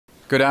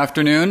Good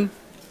afternoon.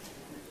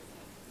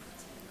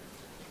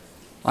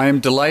 I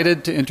am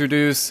delighted to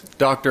introduce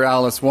Dr.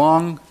 Alice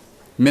Wong,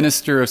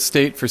 Minister of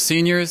State for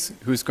Seniors,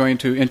 who's going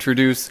to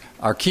introduce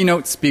our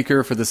keynote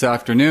speaker for this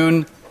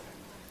afternoon,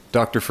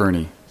 Dr.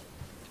 Fernie.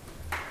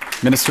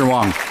 Minister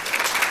Wong.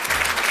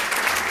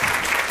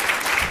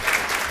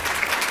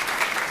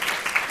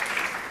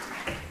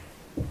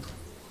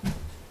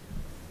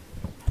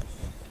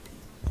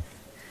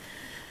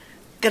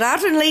 Good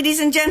afternoon, ladies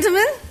and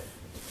gentlemen.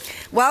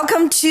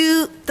 Welcome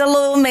to the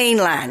Lower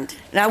Mainland.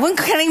 Now, I won't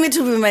claim it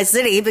to be my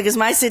city because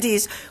my city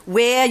is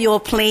where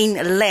your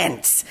plane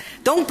lands.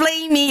 Don't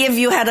blame me if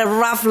you had a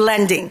rough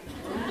landing.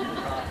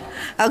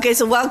 Okay,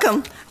 so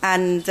welcome.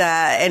 And,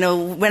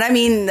 when I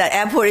mean the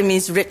airport, it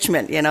means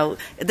Richmond,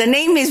 The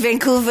name is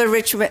Vancouver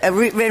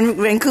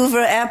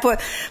Airport,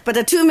 but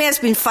the two mayors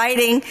have been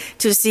fighting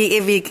to see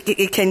if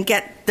it can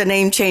get the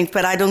name changed,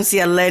 but I don't see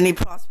any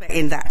prospect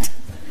in that.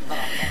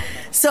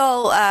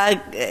 So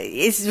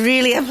it's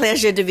really a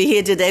pleasure to be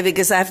here today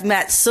because I've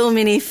met so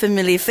many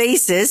familiar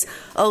faces,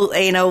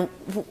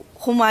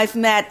 whom I've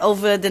met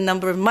over the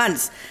number of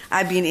months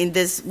I've been in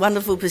this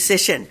wonderful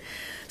position.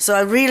 So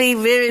I'm really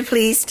very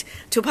pleased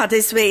to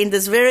participate in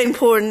this very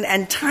important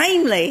and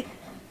timely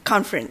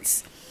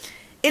conference.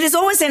 It is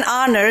always an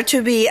honor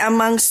to be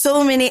among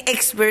so many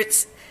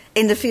experts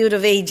in the field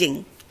of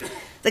aging.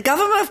 The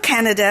Government of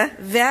Canada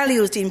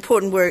values the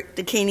important work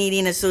the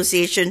Canadian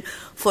Association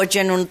for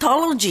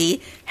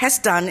Gerontology has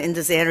done in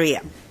this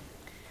area.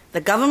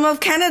 The Government of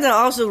Canada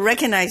also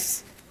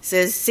recognizes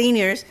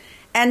seniors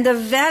and the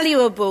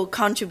valuable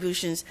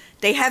contributions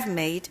they have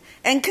made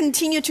and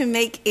continue to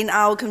make in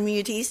our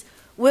communities,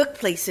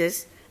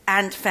 workplaces,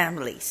 and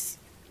families.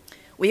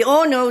 We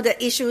all know that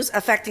issues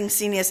affecting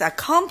seniors are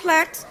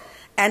complex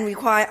and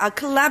require a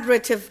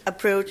collaborative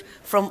approach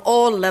from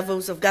all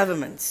levels of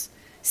governments.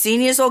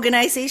 Seniors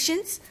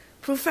organizations,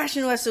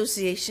 professional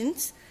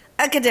associations,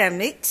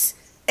 academics,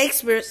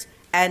 experts,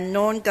 and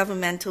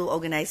non-governmental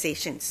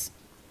organizations.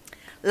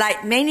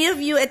 Like many of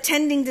you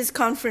attending this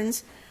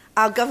conference,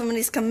 our government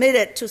is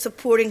committed to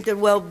supporting the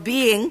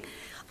well-being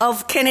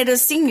of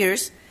Canada's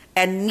seniors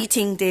and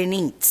meeting their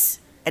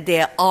needs,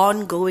 their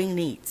ongoing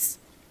needs.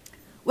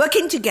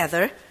 Working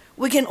together,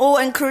 we can all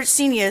encourage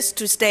seniors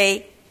to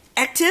stay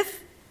active,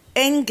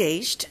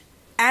 engaged,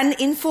 and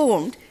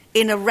informed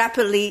in a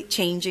rapidly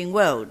changing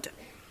world.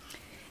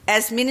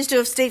 As Minister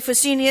of State for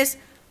Seniors,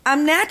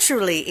 I'm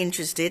naturally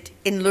interested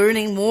in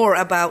learning more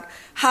about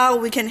how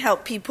we can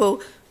help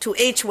people to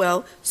age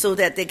well so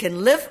that they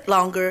can live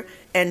longer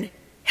and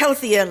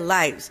healthier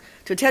lives.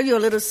 To tell you a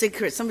little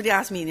secret, somebody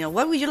asked me,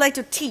 what would you like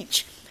to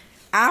teach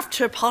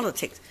after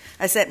politics?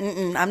 I said,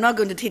 I'm not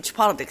going to teach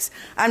politics.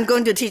 I'm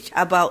going to teach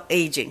about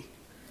aging.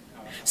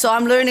 So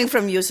I'm learning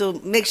from you, so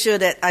make sure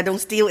that I don't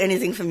steal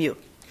anything from you.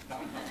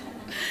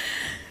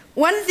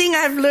 One thing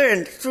I've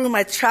learned through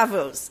my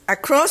travels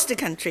across the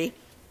country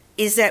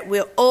is that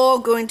we're all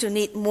going to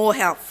need more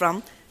help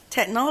from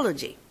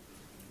technology.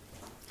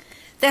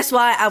 That's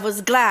why I was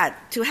glad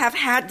to have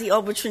had the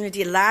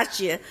opportunity last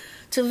year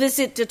to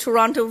visit the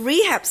Toronto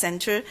Rehab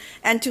Centre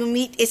and to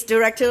meet its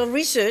Director of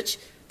Research,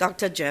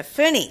 Dr. Geoff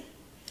Fernie.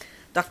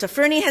 Dr.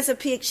 Fernie has a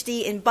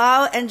PhD in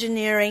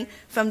bioengineering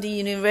from the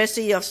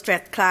University of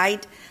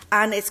Strathclyde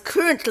and is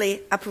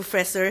currently a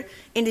professor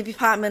in the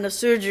Department of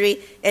Surgery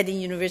at the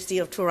University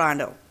of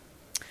Toronto.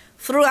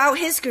 Throughout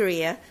his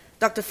career,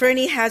 Dr.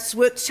 Fernie has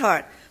worked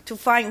hard to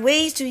find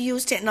ways to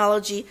use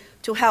technology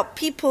to help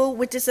people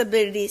with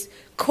disabilities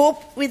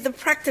cope with the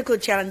practical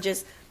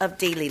challenges of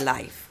daily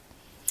life.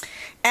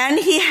 And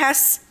he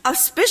has a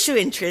special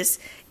interest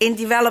in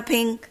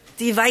developing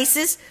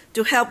devices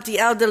to help the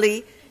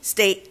elderly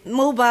stay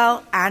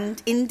mobile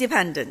and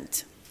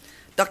independent.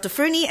 Dr.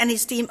 Fernie and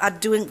his team are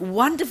doing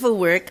wonderful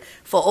work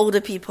for older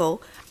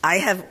people. I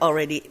have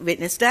already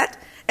witnessed that,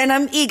 and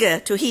I'm eager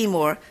to hear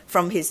more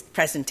from his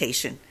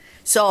presentation.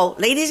 So,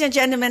 ladies and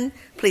gentlemen,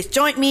 please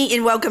join me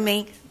in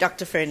welcoming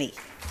Dr. Fernie.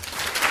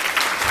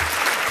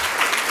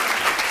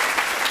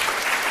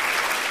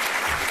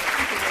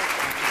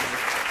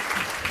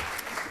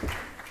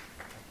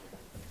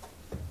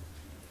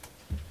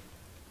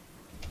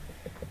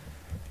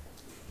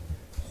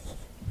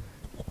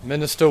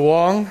 Minister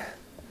Wong,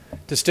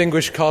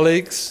 distinguished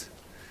colleagues,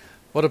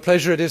 what a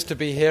pleasure it is to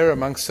be here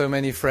amongst so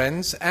many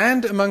friends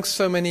and amongst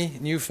so many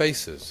new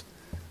faces.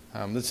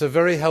 It's a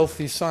very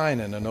healthy sign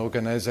in an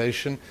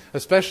organization,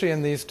 especially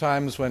in these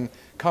times when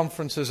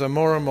conferences are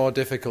more and more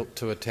difficult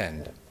to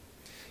attend.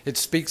 It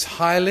speaks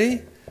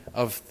highly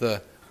of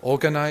the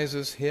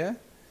organizers here,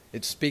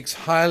 it speaks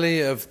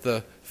highly of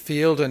the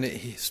field, and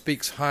it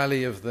speaks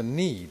highly of the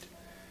need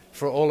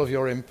for all of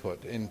your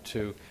input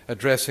into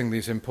addressing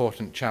these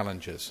important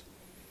challenges.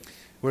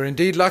 We're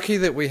indeed lucky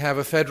that we have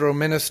a federal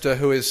minister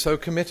who is so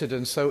committed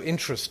and so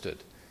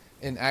interested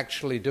in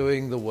actually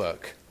doing the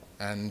work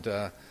and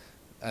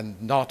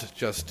not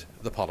just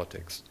the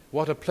politics.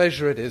 What a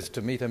pleasure it is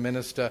to meet a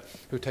minister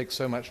who takes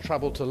so much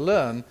trouble to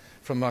learn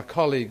from our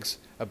colleagues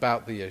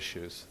about the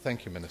issues.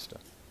 Thank you, Minister.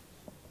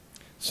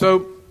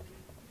 So,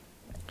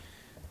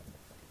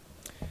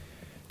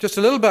 Just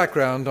a little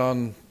background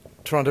on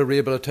Toronto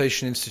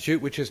Rehabilitation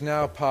Institute, which is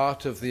now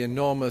part of the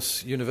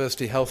enormous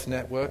University Health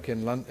Network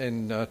in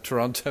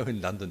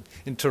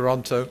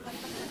Toronto.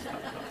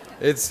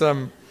 It's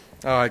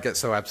I get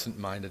so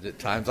absent-minded at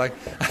times. I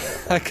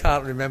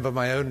can't remember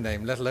my own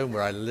name, let alone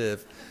where I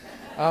live.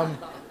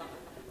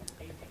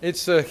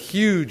 It's a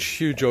huge,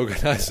 huge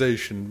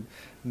organization.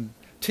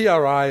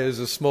 TRI is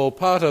a small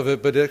part of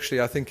it, but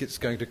actually I think it's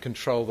going to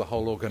control the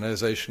whole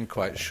organization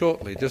quite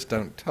shortly. Just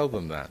don't tell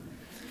them that.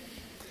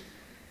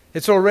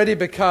 It's already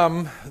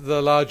become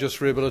the largest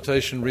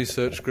rehabilitation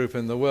research group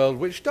in the world,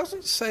 which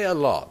doesn't say a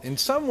lot. In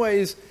some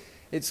ways,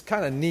 it's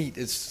kind of neat.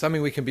 It's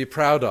something we can be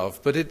proud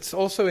of, but it's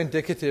also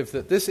indicative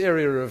that this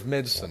area of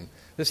medicine,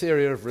 this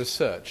area of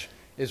research,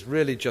 is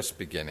really just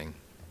beginning.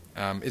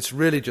 It's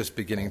really just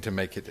beginning to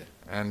make it,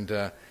 and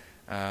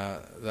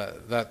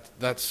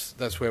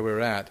that's where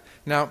we're at.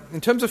 Now, in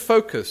terms of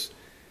focus,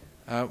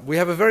 we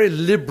have a very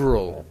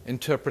liberal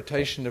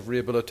interpretation of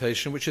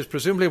rehabilitation, which is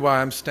presumably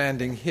why I'm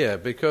standing here,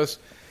 because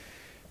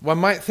one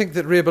might think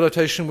that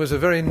rehabilitation was a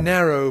very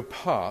narrow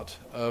part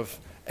of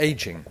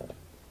aging.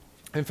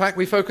 In fact,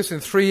 we focus in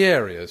 3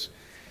 areas.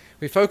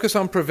 We focus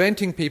on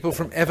preventing people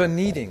from ever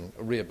needing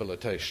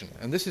rehabilitation,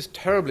 and this is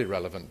terribly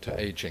relevant to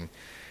aging.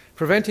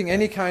 Preventing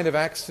any kind of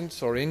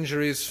accidents or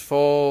injuries,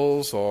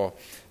 falls, or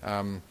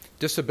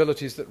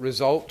disabilities that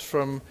result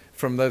from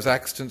those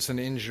accidents and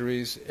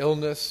injuries,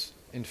 illness,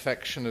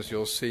 infection, as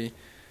you'll see.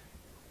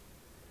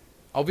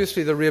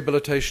 Obviously, the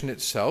rehabilitation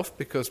itself,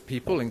 because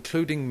people,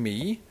 including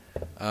me,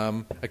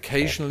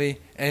 occasionally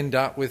end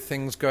up with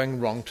things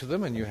going wrong to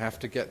them and you have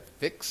to get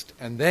fixed.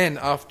 And then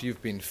after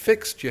you've been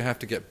fixed, you have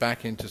to get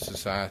back into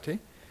society.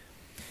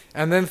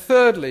 And then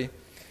thirdly,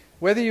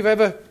 whether you've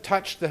ever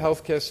touched the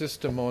healthcare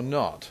system or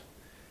not,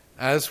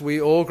 as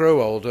we all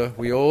grow older,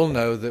 we all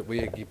know that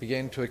we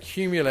begin to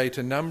accumulate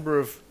a number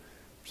of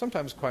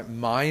sometimes quite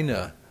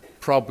minor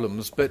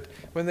problems, but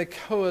when they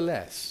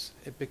coalesce,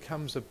 it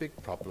becomes a big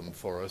problem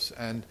for us,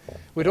 and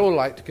we'd all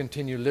like to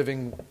continue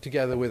living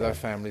together with our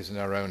families in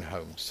our own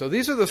homes. So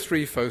these are the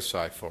 3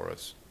 foci for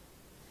us.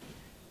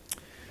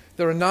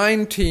 There are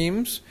 9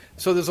 teams,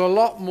 so there's a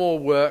lot more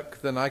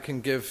work than I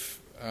can give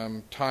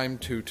time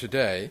to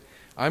today.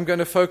 I'm going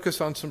to focus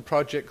on some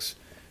projects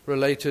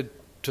related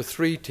to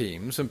 3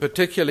 teams, and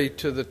particularly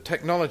to the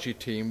technology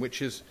team,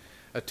 which is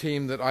a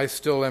team that I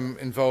still am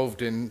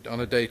involved in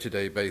on a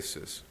day-to-day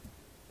basis.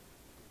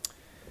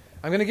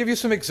 I'm going to give you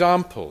some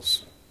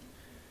examples.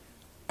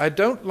 I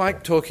don't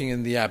like talking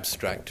in the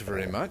abstract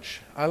very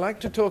much. I like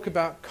to talk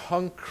about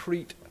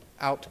concrete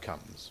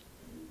outcomes.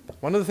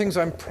 One of the things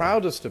I'm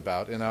proudest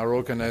about in our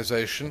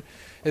organization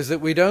is that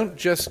we don't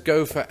just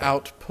go for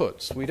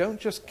outputs. We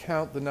don't just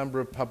count the number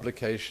of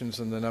publications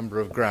and the number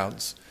of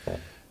grants,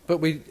 but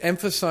we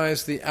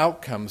emphasize the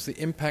outcomes, the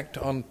impact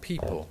on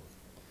people.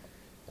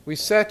 We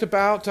set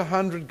about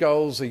 100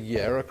 goals a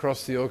year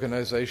across the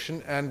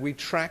organization, and we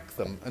track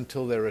them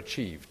until they're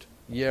achieved,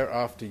 year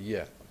after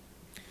year.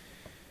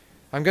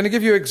 I'm going to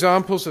give you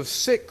examples of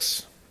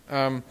 6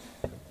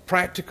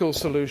 practical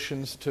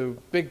solutions to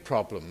big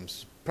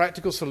problems,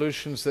 practical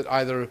solutions that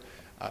either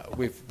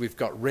we've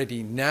got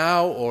ready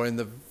now or in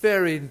the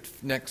very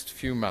next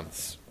few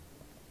months.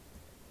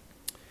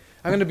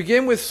 I'm going to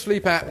begin with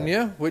sleep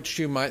apnea, which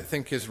you might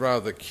think is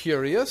rather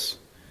curious,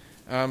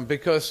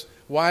 because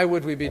why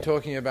would we be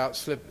talking about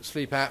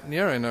sleep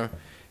apnea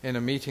in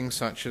a meeting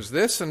such as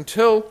this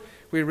until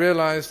we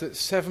realize that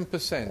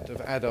 7%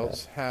 of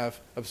adults have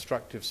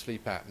obstructive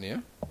sleep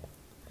apnea,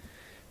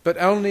 but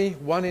only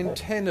 1 in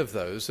 10 of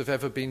those have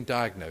ever been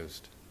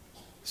diagnosed.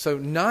 So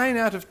 9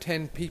 out of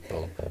 10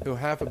 people who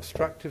have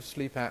obstructive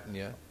sleep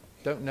apnea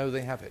don't know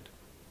they have it.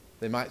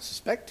 They might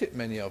suspect it,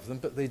 many of them,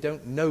 but they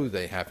don't know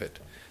they have it.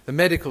 The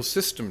medical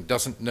system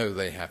doesn't know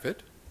they have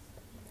it.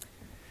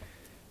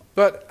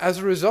 But as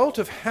a result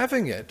of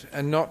having it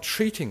and not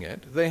treating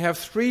it, they have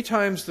 3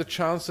 times the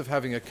chance of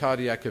having a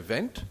cardiac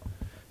event.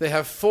 They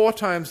have 4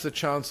 times the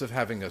chance of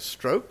having a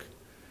stroke,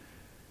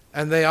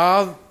 and they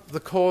are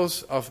the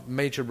cause of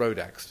major road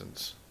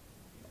accidents.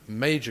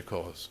 Major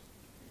cause.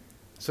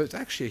 So it's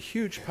actually a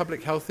huge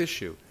public health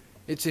issue.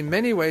 It's in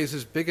many ways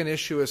as big an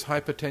issue as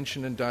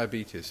hypertension and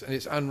diabetes, and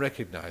it's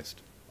unrecognized.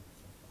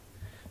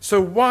 So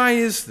why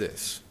is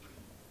this?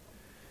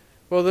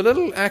 Well, the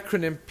little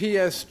acronym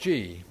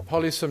PSG,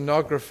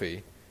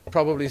 polysomnography,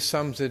 probably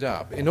sums it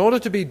up. In order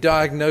to be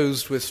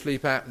diagnosed with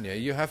sleep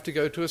apnea, you have to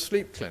go to a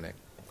sleep clinic.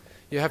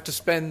 You have to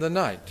spend the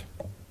night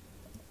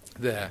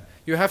there.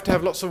 You have to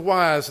have lots of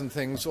wires and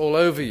things all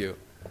over you.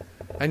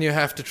 And you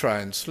have to try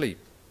and sleep.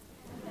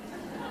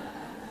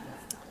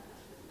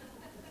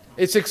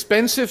 It's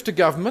expensive to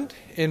government.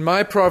 In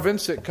my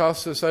province, it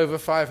costs us over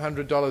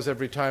 $500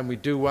 every time we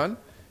do one.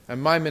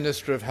 And my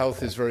Minister of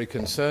Health is very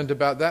concerned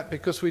about that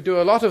because we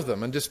do a lot of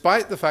them. And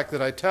despite the fact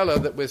that I tell her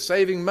that we're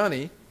saving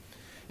money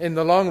in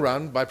the long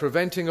run by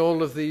preventing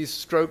all of these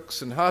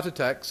strokes and heart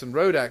attacks and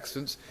road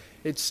accidents,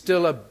 it's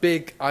still a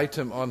big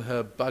item on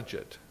her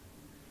budget.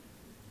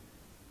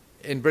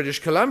 In British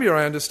Columbia,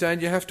 I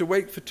understand you have to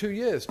wait for 2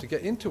 years to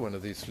get into one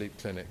of these sleep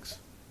clinics.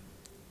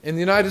 In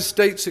the United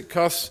States, it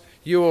costs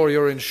you or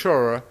your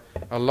insurer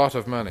a lot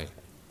of money.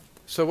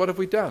 So what have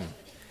we done?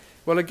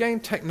 Well, again,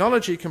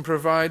 technology can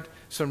provide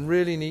some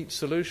really neat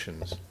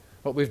solutions.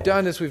 What we've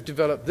done is we've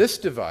developed this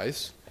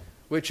device,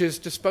 which is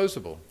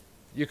disposable.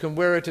 You can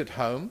wear it at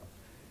home,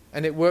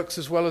 and it works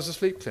as well as a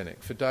sleep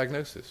clinic for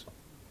diagnosis.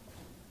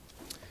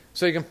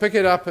 So you can pick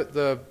it up at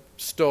the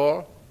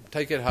store,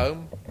 take it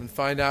home, and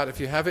find out if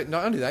you have it.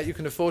 Not only that, you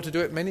can afford to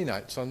do it many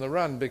nights on the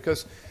run,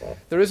 because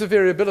there is a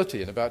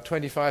variability in about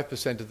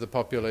 25% of the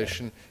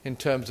population in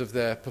terms of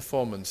their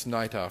performance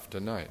night after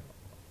night.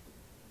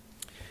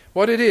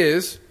 What it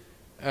is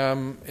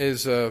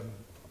a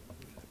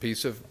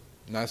piece of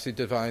nicely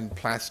designed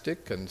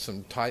plastic and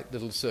some tight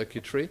little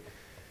circuitry.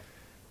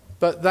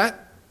 But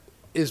that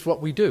is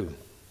what we do.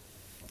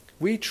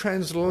 We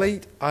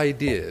translate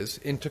ideas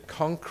into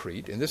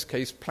concrete, in this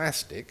case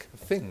plastic,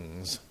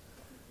 things.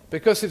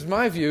 Because it's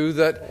my view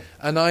that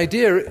an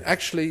idea,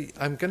 actually,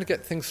 I'm going to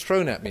get things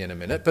thrown at me in a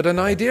minute, but an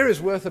idea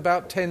is worth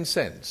about 10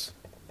 cents.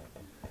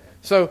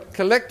 So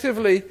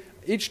collectively,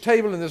 each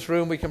table in this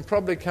room, we can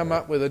probably come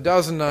up with a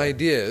dozen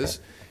ideas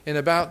in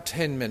about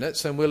 10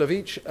 minutes, and we'll have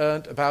each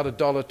earned about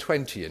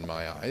 $1.20 in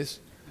my eyes.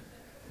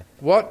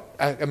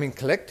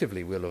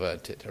 Collectively we'll have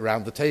earned it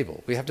around the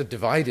table. We have to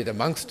divide it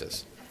amongst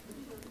us.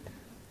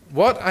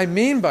 What I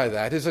mean by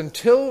that is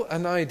until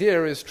an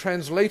idea is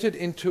translated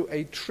into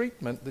a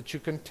treatment that you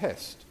can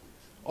test,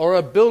 or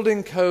a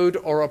building code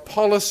or a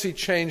policy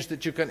change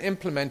that you can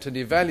implement and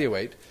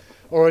evaluate,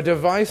 or a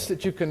device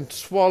that you can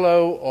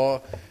swallow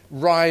or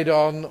ride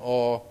on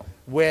or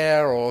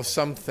wear or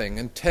something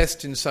and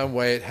test in some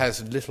way, it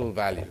has little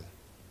value.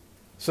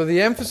 So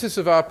the emphasis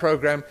of our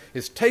program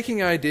is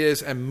taking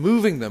ideas and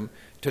moving them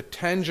to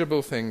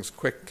tangible things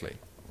quickly.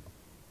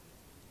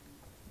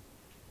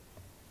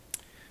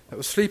 That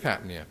was sleep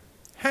apnea.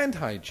 Hand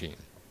hygiene.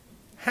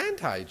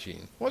 Hand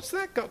hygiene. What's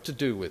that got to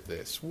do with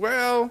this?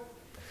 Well,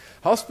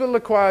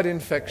 hospital-acquired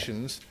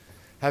infections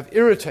have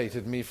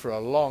irritated me for a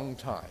long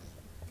time.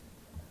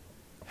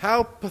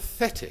 How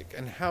pathetic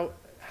and how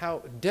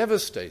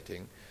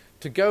devastating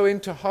to go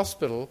into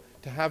hospital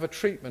to have a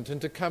treatment and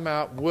to come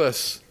out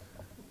worse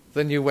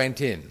than you went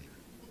in.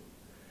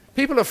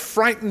 People are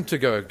frightened to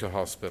go to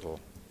hospital.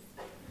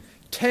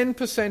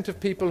 10% of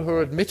people who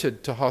are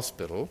admitted to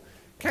hospital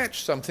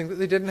catch something that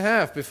they didn't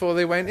have before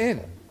they went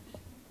in.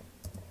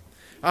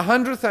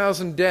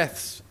 100,000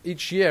 deaths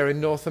each year in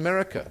North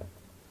America.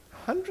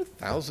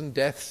 100,000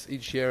 deaths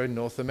each year in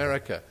North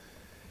America.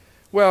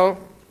 Well,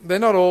 they're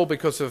not all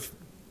because of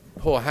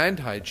poor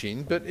hand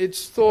hygiene, but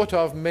it's thought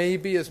of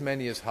maybe as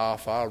many as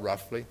half are,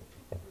 roughly.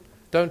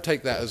 Don't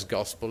take that as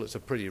gospel, it's a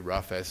pretty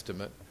rough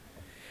estimate.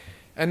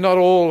 And not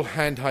all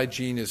hand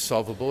hygiene is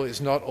solvable.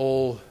 It's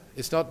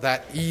not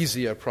that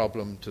easy a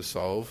problem to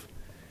solve.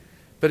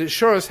 But it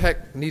sure as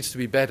heck needs to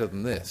be better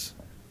than this.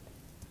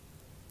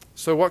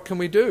 So what can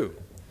we do?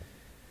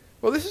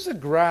 Well, this is a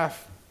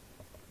graph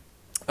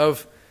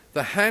of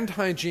the hand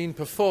hygiene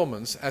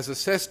performance as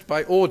assessed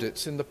by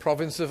audits in the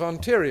province of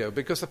Ontario,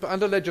 because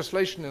under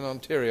legislation in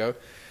Ontario,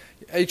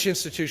 each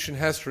institution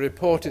has to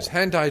report its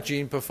hand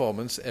hygiene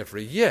performance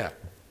every year.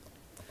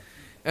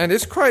 And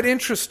it's quite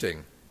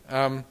interesting.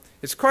 On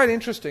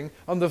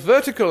the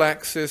vertical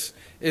axis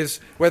is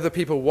whether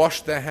people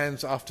washed their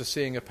hands after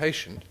seeing a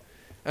patient,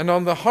 and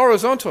on the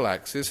horizontal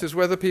axis is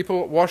whether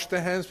people washed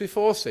their hands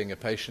before seeing a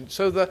patient.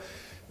 So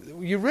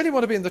you really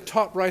want to be in the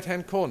top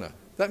right-hand corner.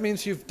 That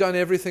means you've done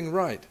everything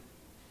right.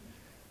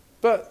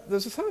 But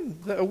there's some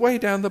that are way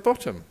down the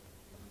bottom.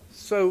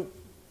 So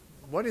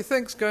what do you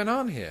think's going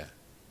on here?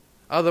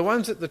 Are the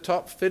ones at the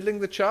top fiddling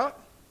the chart?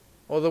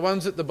 Or the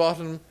ones at the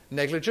bottom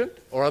negligent?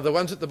 Or are the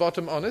ones at the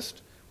bottom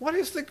honest? What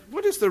is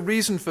the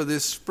reason for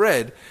this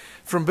spread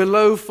from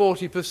below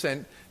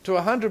 40% to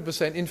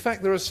 100%? In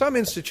fact, there are some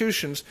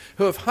institutions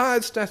who have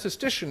hired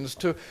statisticians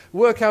to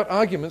work out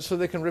arguments so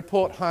they can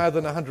report higher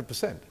than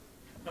 100%.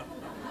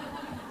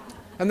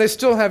 And they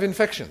still have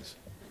infections.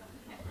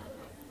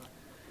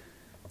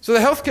 So the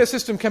healthcare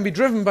system can be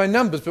driven by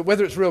numbers, but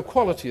whether it's real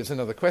quality is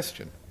another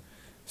question.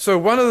 So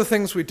one of the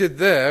things we did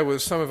there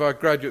was some of our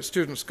graduate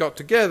students got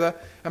together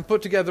and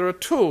put together a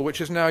tool which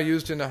is now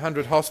used in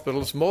 100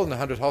 hospitals, more than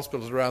 100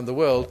 hospitals around the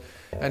world,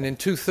 and in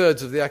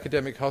 2/3 of the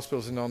academic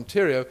hospitals in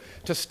Ontario,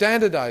 to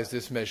standardize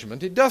this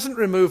measurement. It doesn't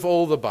remove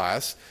all the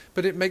bias,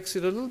 but it makes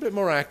it a little bit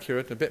more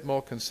accurate, a bit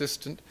more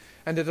consistent,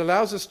 and it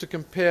allows us to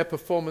compare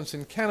performance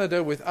in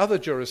Canada with other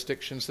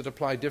jurisdictions that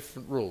apply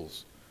different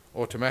rules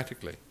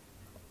automatically.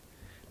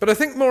 But I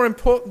think more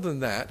important than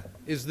that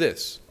is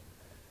this.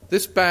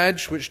 This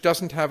badge, which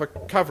doesn't have a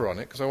cover on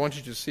it, because I want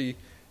you to see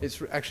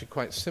it's actually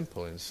quite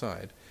simple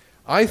inside,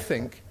 I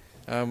think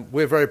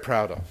we're very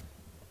proud of.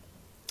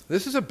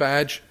 This is a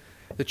badge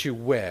that you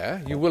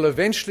wear. You will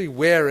eventually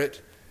wear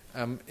it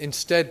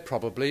instead,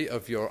 probably,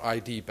 of your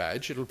ID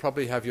badge. It'll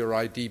probably have your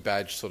ID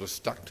badge sort of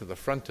stuck to the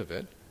front of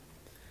it.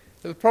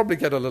 It'll probably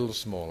get a little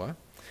smaller.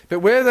 But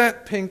where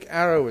that pink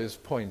arrow is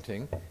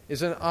pointing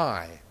is an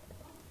eye.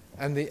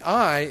 And the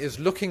eye is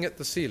looking at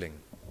the ceiling.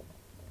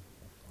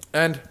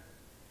 And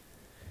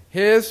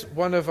here's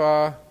one of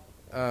our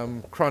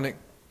chronic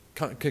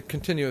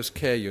continuous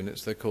care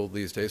units, they're called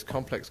these days,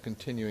 complex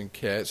continuing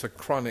care. It's a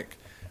chronic,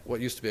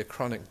 what used to be a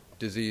chronic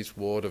disease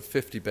ward of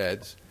 50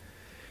 beds.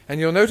 And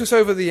you'll notice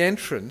over the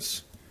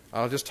entrance,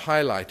 I'll just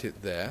highlight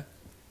it there,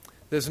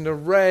 there's an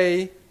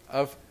array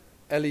of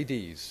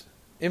LEDs,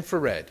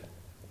 infrared.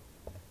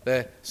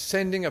 They're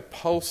sending a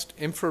pulsed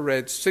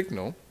infrared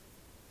signal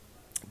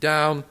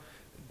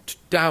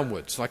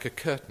downwards like a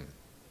curtain.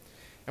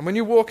 And when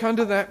you walk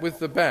under that with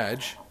the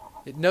badge,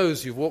 it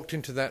knows you've walked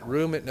into that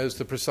room, it knows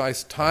the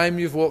precise time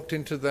you've walked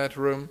into that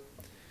room.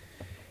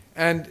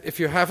 And if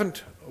you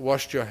haven't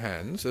washed your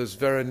hands, as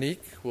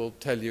Veronique will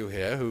tell you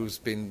here, who's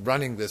been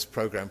running this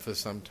program for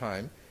some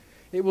time,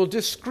 it will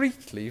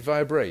discreetly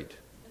vibrate.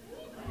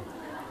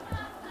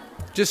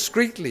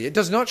 Discreetly. It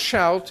does not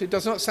shout, it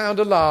does not sound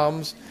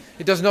alarms,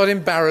 it does not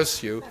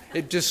embarrass you,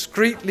 it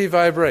discreetly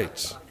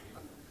vibrates.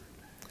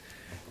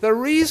 The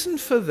reason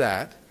for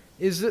that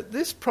is that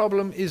this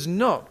problem is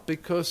not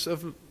because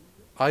of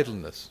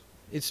idleness.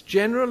 It's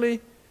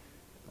generally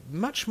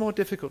much more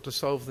difficult to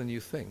solve than you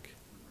think.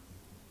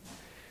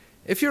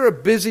 If you're a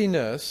busy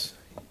nurse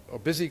or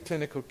busy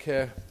clinical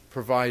care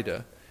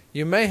provider,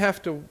 you may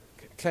have to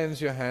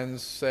cleanse your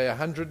hands, say,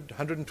 100,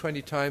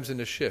 120 times in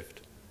a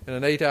shift, in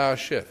an 8-hour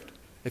shift,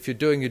 if you're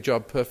doing your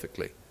job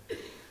perfectly.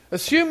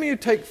 Assuming you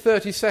take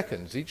 30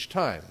 seconds each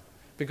time,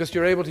 because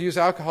you're able to use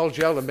alcohol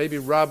gel and maybe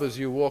rub as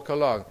you walk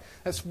along.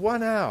 That's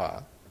 1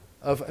 hour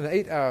of an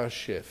 8-hour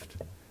shift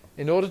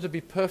in order to be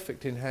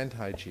perfect in hand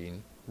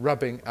hygiene,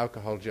 rubbing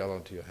alcohol gel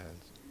onto your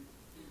hands.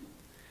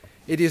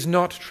 It is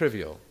not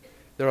trivial.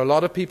 There are a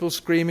lot of people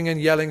screaming and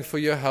yelling for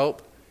your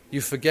help.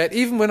 You forget,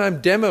 even when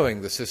I'm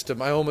demoing the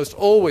system, I almost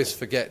always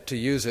forget to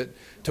use it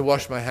to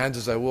wash my hands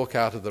as I walk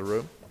out of the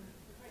room.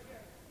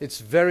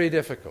 It's very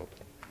difficult.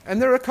 And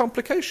there are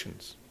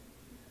complications.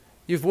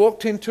 You've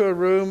walked into a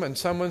room and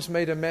someone's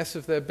made a mess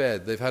of their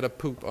bed. They've had a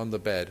poop on the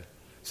bed.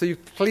 So you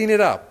clean it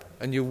up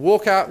and you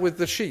walk out with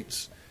the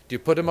sheets. Do you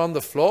put them on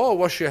the floor or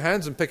wash your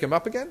hands and pick them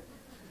up again?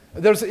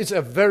 It's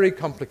a very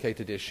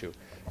complicated issue.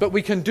 But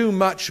we can do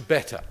much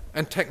better,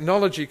 and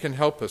technology can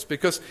help us,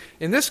 because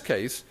in this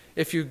case,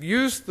 if you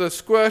use the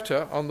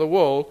squirter on the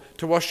wall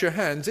to wash your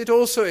hands, it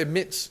also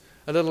emits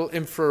a little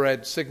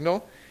infrared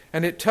signal,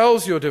 and it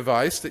tells your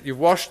device that you've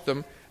washed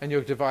them, and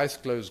your device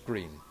glows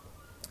green.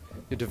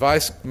 Your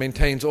device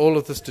maintains all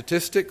of the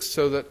statistics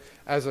so that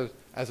as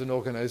an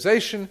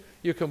organization,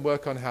 you can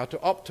work on how to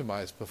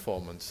optimize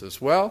performance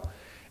as well.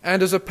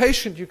 And as a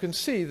patient, you can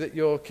see that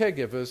your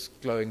caregiver's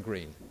glowing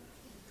green.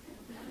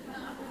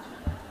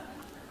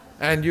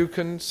 And you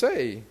can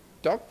say,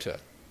 doctor,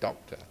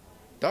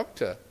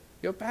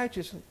 your badge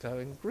isn't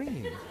glowing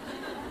green.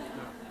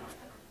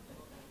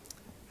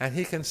 And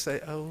he can say,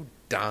 oh,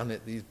 darn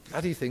it, these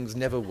bloody things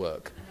never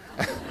work.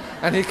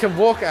 And he can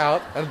walk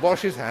out and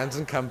wash his hands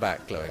and come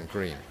back glowing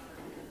green.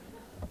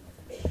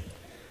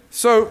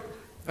 So,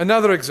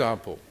 another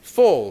example,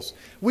 falls.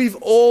 We've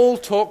all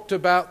talked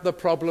about the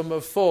problem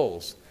of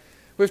falls.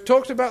 We've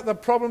talked about the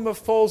problem of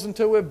falls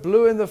until we're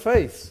blue in the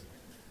face.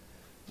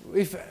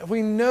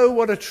 We know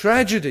what a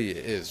tragedy it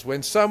is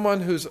when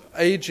someone who's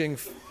aging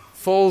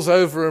falls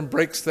over and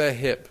breaks their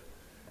hip.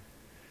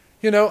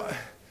 You know,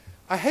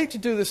 I hate to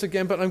do this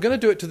again, but I'm going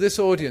to do it to this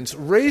audience.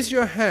 Raise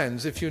your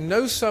hands if you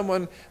know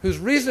someone who's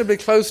reasonably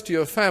close to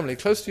your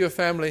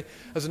family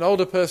as an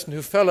older person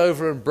who fell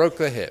over and broke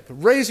their hip.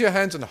 Raise your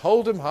hands and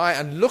hold them high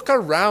and look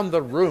around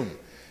the room.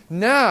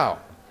 Now,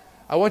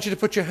 I want you to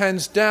put your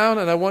hands down,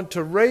 and I want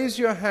to raise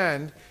your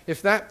hand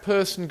if that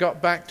person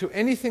got back to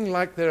anything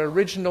like their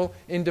original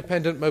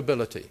independent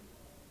mobility.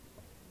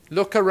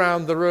 Look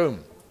around the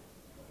room.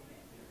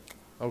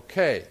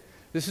 Okay,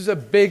 this is a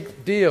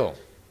big deal.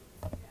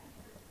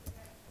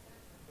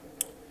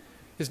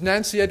 Is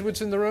Nancy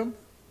Edwards in the room?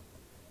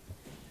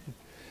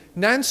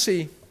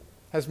 Nancy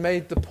has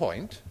made the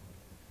point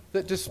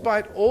that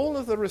despite all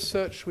of the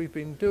research we've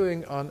been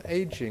doing on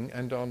aging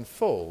and on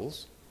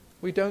falls,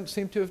 we don't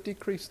seem to have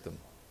decreased them.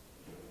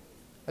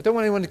 I don't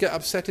want anyone to get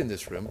upset in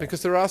this room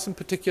because there are some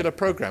particular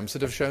programs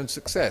that have shown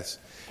success.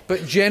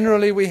 But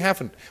generally we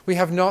haven't. We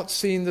have not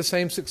seen the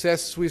same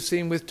success as we've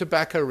seen with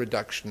tobacco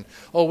reduction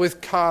or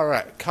with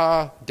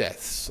car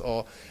deaths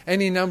or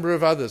any number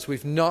of others.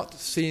 We've not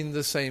seen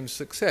the same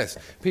success.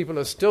 People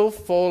are still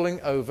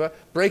falling over,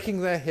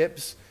 breaking their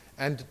hips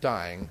and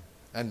dying,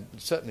 and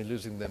certainly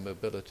losing their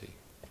mobility.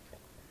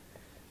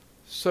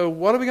 So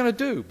what are we going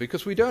to do?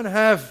 Because we don't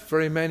have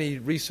very many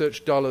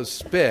research dollars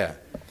spare.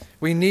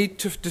 We need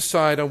to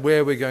decide on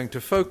where we're going to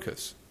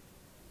focus.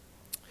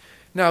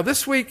 Now,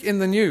 this week in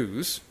the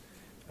news,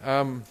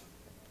 our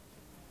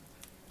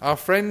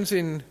friends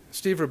in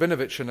Steve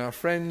Rabinovich and our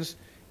friends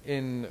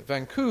in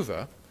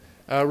Vancouver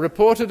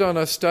reported on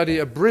a study,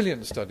 a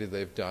brilliant study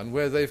they've done,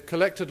 where they've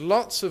collected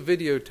lots of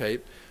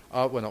videotape,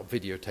 well, not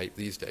videotape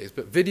these days,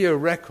 but video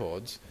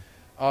records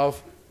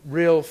of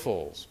real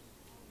falls.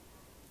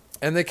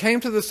 And they came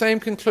to the same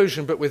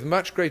conclusion, but with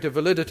much greater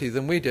validity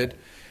than we did.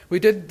 We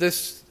did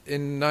this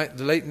in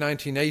the late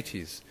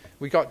 1980s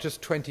we got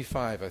just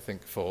 25, I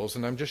think, falls,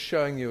 and I'm just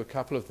showing you a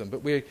couple of them.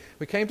 But we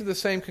came to the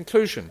same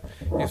conclusion.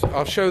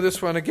 I'll show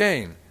this one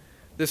again.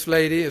 This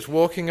lady is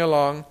walking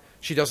along.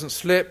 She doesn't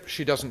slip.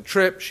 She doesn't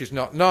trip. She's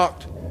not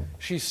knocked.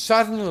 She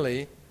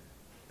suddenly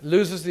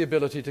loses the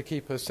ability to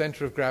keep her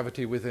center of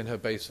gravity within her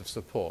base of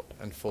support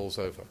and falls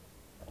over.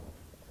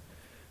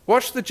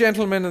 Watch the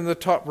gentleman in the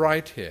top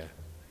right here.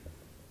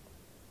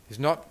 He's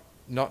not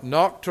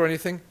knocked or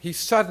anything. He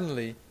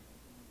suddenly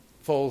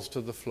falls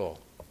to the floor.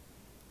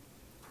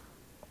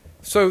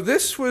 So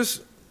this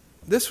was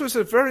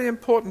a very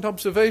important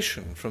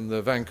observation from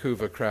the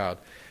Vancouver crowd,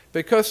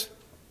 because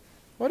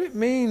what it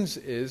means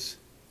is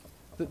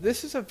that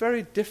this is a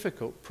very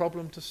difficult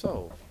problem to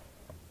solve.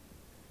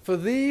 For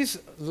these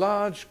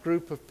large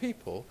group of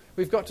people,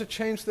 we've got to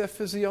change their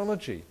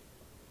physiology.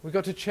 We've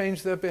got to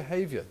change their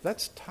behavior.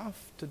 That's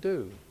tough to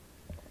do.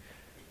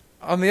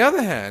 On the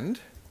other hand,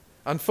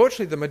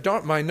 unfortunately,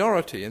 the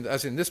minority,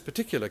 as in this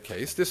particular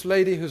case, this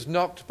lady who's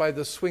knocked by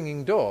the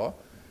swinging door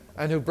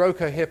and who broke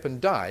her hip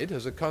and died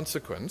as a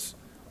consequence,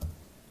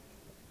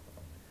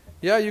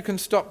 yeah, you can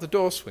stop the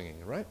door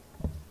swinging, right?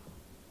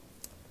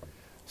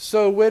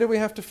 So where do we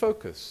have to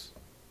focus?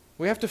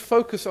 We have to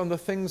focus on the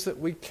things that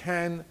we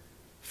can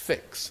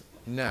fix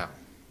now.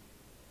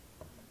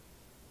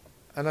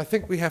 And I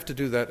think we have to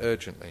do that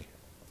urgently.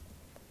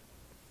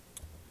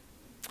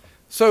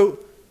 So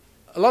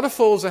a lot of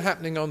falls are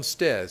happening on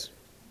stairs.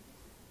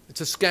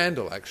 It's a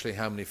scandal, actually,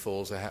 how many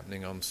falls are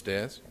happening on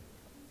stairs.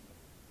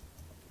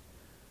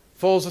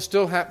 Falls are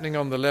still happening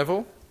on the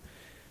level,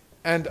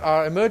 and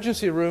our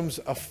emergency rooms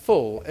are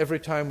full every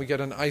time we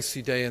get an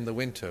icy day in the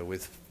winter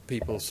with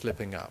people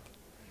slipping up.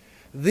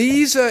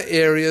 These are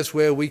areas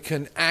where we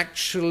can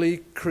actually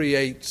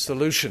create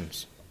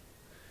solutions.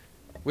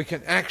 We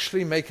can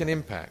actually make an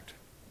impact.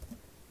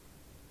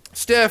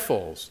 Stair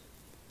falls.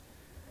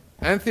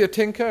 Anthea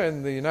Tinker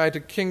in the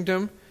United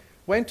Kingdom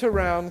went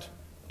around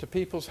to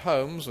people's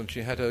homes, and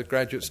she had her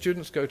graduate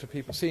students go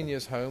to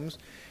seniors' homes,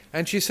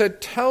 and she said,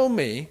 "Tell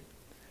me,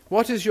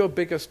 what is your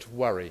biggest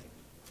worry?"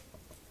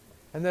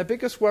 And their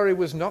biggest worry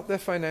was not their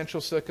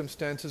financial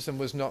circumstances and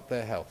was not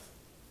their health.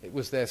 It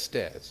was their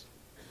stairs.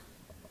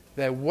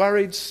 They're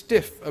worried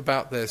stiff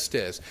about their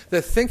stairs.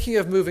 They're thinking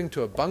of moving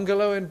to a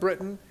bungalow in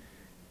Britain.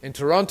 In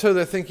Toronto,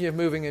 they're thinking of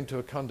moving into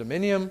a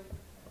condominium.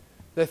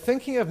 They're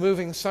thinking of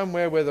moving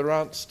somewhere where there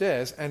aren't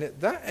stairs, and at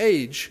that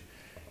age,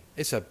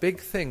 it's a big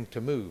thing to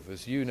move,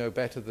 as you know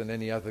better than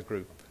any other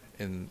group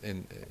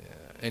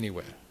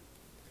anywhere.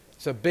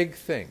 It's a big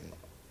thing.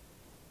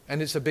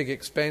 And it's a big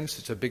expense,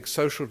 it's a big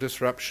social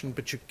disruption,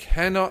 but you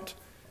cannot,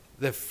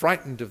 they're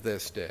frightened of their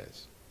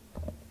stairs.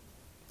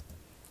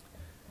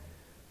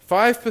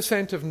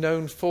 5% of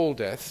known fall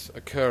deaths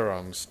occur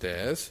on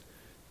stairs.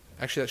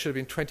 Actually, that should have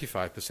been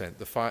 25%.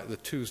 The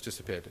twos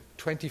disappeared.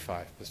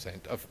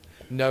 25% of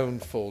known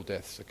fall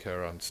deaths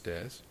occur on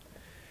stairs.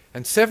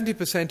 And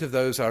 70% of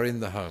those are in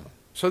the home.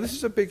 So this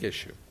is a big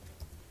issue.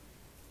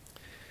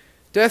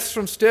 Deaths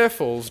from stair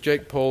falls,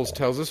 Jake Pauls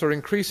tells us, are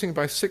increasing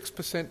by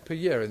 6% per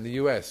year in the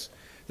US.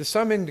 There's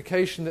some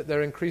indication that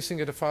they're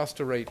increasing at a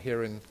faster rate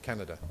here in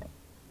Canada.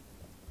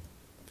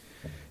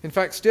 In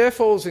fact, stair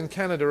falls in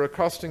Canada are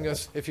costing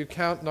us, if you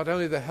count not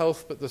only the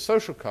health but the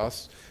social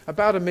costs,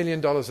 about $1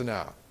 million an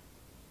hour.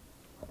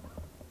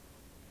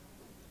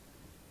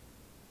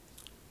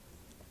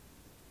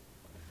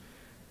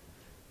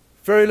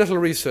 Very little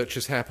research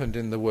has happened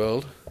in the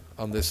world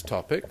on this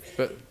topic,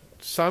 but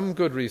some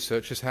good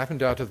research has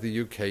happened out of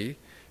the UK,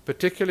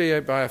 particularly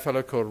by a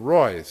fellow called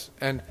Royce.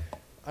 And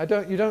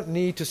you don't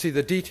need to see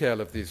the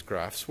detail of these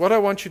graphs. What I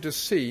want you to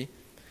see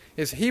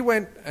is he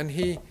went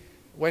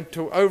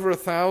to over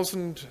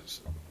 1,000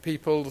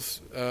 people's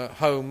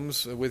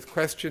homes with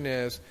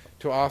questionnaires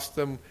to ask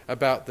them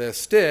about their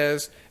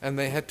stairs, and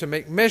they had to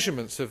make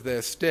measurements of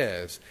their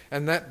stairs.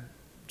 And that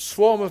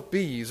swarm of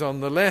bees on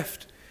the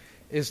left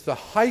is the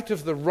height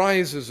of the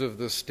rises of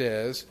the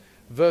stairs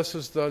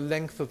versus the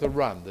length of the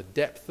run, the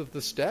depth of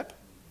the step.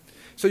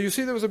 So you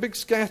see there was a big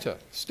scatter.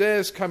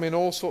 Stairs come in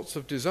all sorts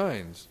of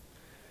designs.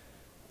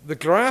 The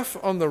graph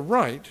on the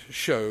right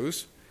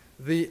shows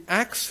the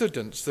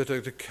accidents that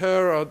had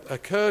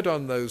occurred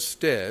on those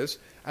stairs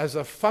as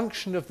a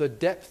function of the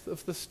depth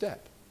of the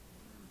step.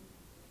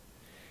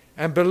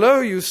 And below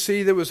you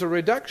see there was a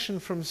reduction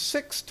from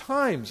 6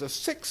 times, a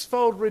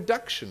 6-fold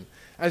reduction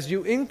as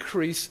you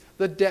increase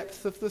the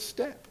depth of the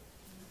step.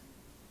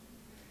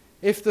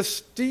 If the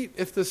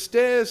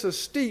stairs are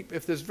steep,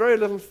 if there's very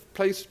little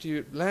place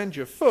to land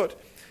your foot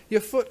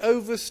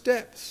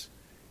oversteps.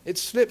 It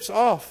slips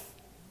off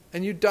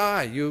and you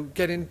die, you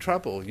get in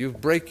trouble, you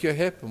break your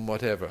hip and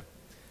whatever.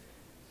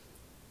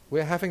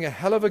 We're having a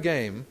hell of a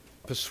game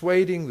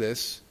persuading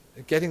this,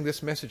 getting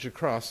this message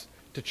across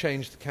to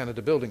change the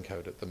Canada Building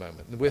Code at the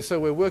moment. And so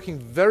we're working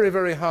very,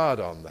 very hard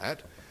on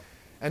that.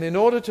 And in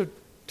order to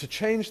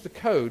change the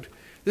code,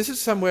 this is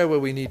somewhere where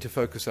we need to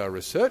focus our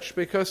research,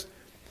 because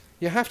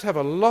you have to have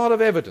a lot of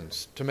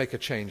evidence to make a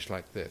change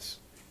like this.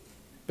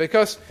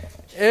 Because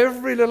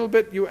every little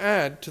bit you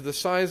add to the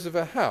size of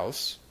a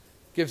house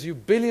gives you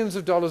billions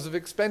of dollars of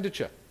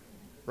expenditure,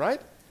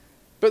 right?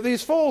 But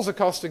these falls are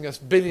costing us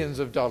billions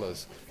of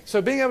dollars.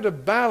 So being able to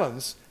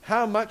balance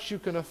how much you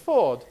can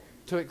afford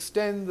to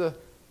extend the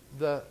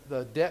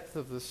depth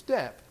of the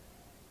step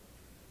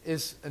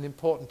is an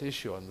important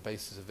issue on the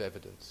basis of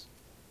evidence.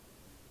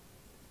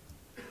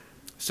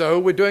 So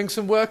we're doing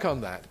some work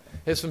on that.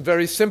 Here's some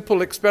very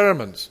simple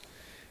experiments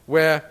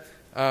where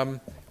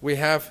we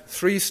have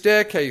 3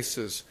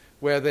 staircases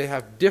where they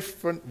have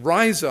different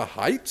riser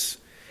heights,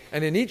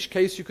 and in each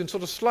case you can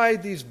sort of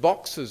slide these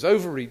boxes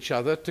over each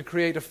other to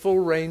create a full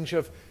range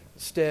of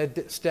step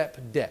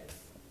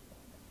depth.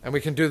 And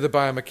we can do the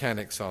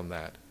biomechanics on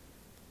that.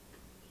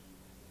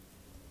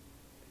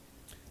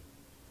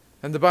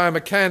 And the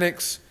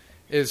biomechanics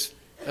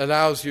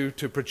allows you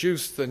to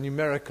produce the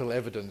numerical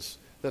evidence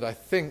that I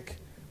think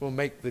will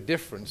make the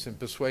difference in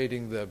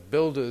persuading the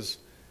builders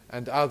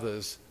and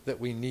others that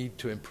we need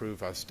to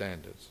improve our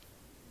standards.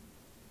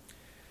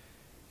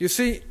 You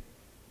see,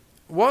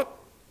 what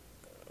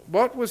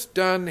was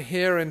done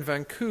here in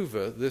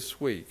Vancouver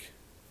this week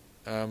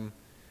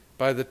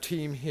by the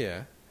team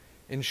here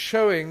in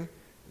showing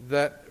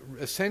that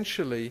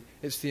essentially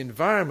it's the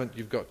environment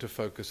you've got to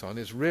focus on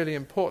is really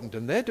important.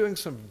 And they're doing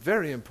some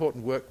very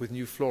important work with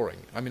new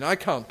flooring. I mean, I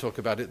can't talk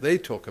about it, they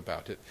talk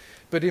about it.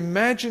 But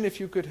imagine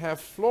if you could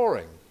have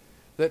flooring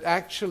that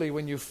actually,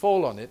 when you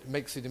fall on it,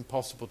 makes it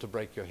impossible to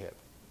break your hip.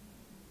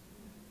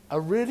 A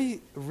really,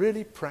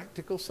 really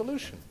practical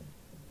solution.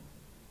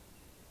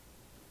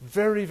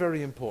 Very,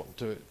 very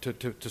important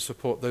to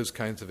support those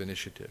kinds of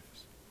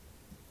initiatives.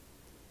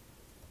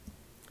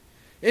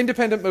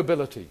 Independent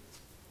mobility.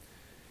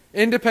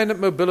 Independent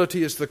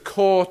mobility is the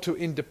core to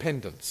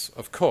independence,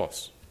 of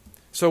course.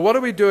 So what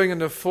are we doing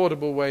in an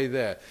affordable way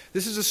there?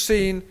 This is a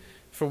scene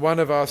from one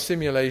of our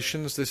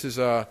simulations. This is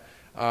our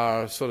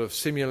sort of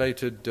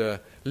simulated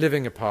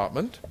living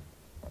apartment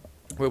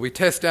where we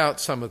test out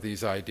some of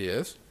these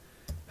ideas.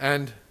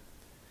 And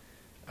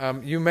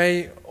you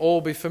may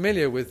all be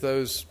familiar with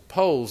those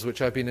poles,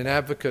 which I've been an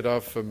advocate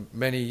of for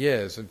many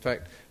years. In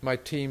fact, my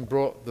team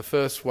brought the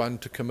first one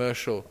to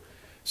commercial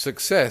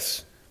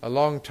success a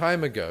long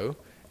time ago,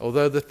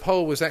 although the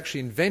pole was actually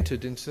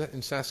invented in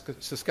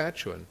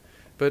Saskatchewan,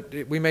 but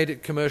we made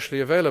it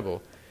commercially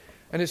available.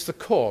 And it's the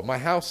core. My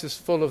house is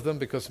full of them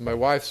because of my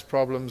wife's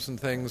problems and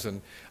things,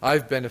 and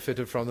I've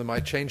benefited from them. I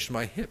changed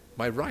my hip,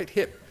 my right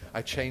hip,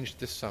 I changed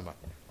this summer.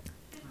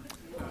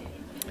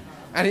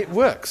 And it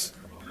works.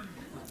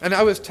 And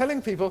I was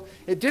telling people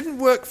it didn't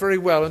work very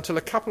well until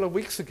a couple of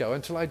weeks ago,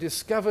 until I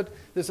discovered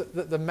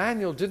that the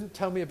manual didn't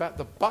tell me about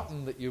the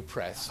button that you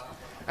press.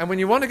 And when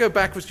you want to go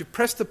backwards, you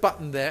press the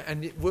button there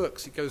and it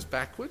works. It goes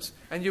backwards.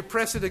 And you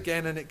press it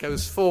again and it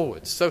goes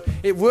forwards. So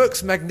it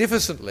works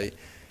magnificently.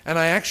 And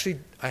I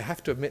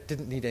have to admit,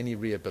 didn't need any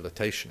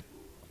rehabilitation.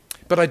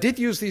 But I did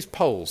use these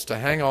poles to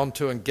hang on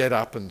to and get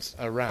up and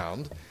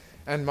around.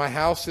 And my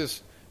house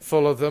is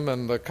full of them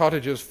and the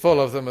cottage is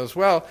full of them as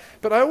well.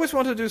 But I always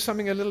wanted to do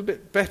something a little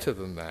bit better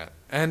than that.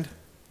 And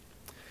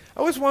I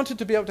always wanted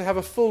to be able to have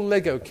a full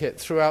Lego kit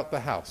throughout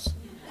the house.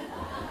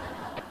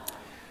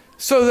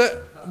 So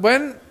that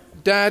when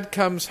Dad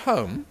comes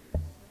home,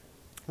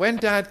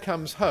 and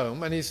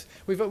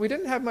we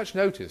didn't have much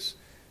notice.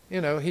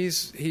 You know,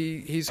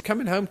 he's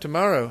coming home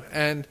tomorrow,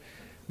 and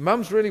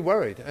Mum's really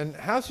worried. And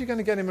how's she going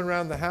to get him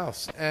around the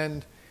house?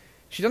 And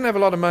she doesn't have a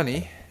lot of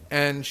money,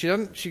 and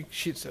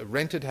she's a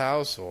rented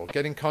house, or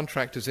getting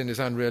contractors in is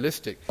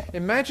unrealistic.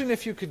 Imagine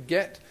if you could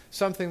get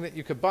something that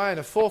you could buy in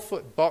a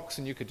 4-foot box,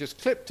 and you could just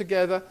clip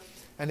together,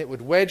 and it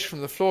would wedge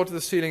from the floor to the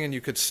ceiling, and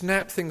you could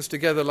snap things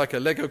together like a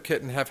Lego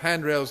kit and have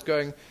handrails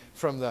going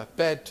from the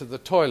bed to the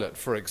toilet,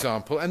 for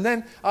example. And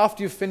then,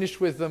 after you've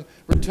finished with them,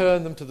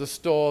 return them to the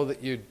store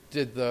that you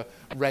did the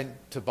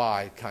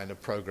rent-to-buy kind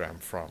of program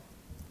from.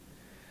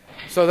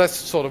 So that's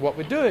sort of what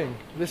we're doing.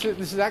 This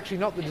is actually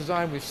not the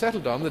design we've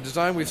settled on. The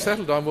design we've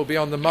settled on will be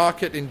on the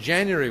market in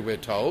January, we're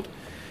told.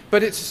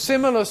 But it's a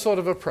similar sort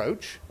of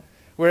approach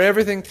where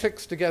everything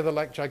clicks together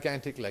like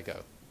gigantic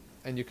Lego,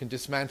 and you can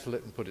dismantle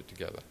it and put it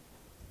together.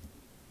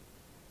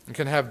 You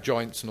can have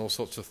joints and all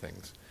sorts of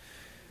things.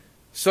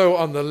 So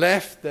on the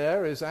left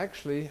there is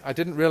actually, I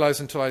didn't realize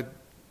until I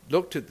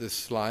looked at this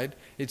slide,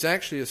 it's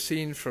actually a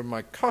scene from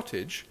my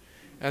cottage,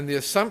 and the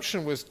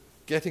assumption was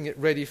getting it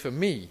ready for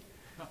me,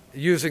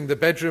 using the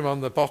bedroom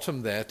on the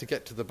bottom there to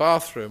get to the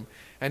bathroom.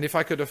 And if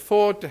I could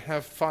afford to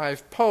have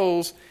 5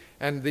 poles,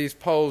 and these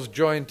poles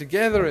joined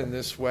together in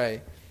this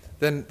way,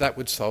 then that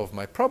would solve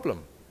my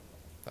problem.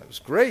 That was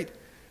great.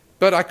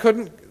 But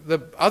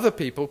the other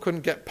people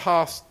couldn't get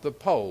past the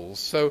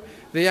poles. So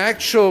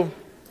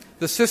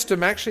the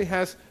system actually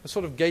has a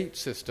sort of gate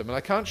system. And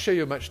I can't show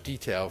you much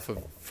detail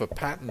for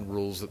pattern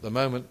rules at the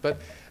moment.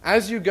 But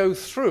as you go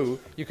through,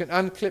 you can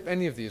unclip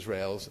any of these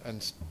rails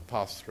and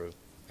pass through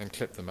and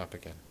clip them up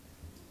again.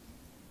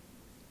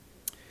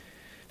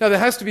 Now, there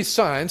has to be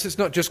science. It's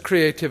not just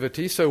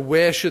creativity. So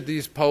where should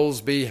these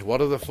poles be?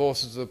 What are the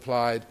forces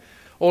applied?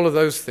 All of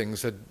those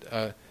things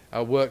are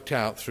worked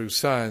out through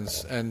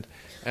science,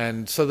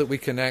 and so that we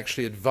can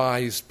actually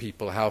advise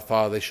people how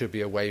far they should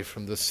be away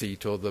from the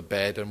seat or the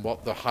bed and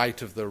what the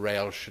height of the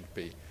rail should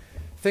be.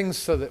 things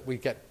so that we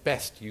get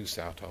best use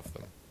out of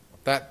them.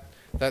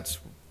 That's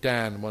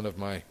Dan, one of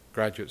my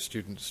graduate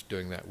students,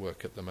 doing that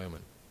work at the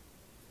moment.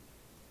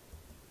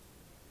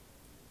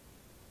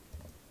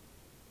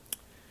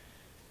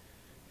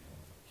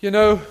 You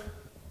know,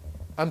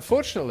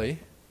 unfortunately,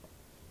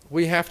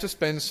 we have to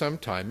spend some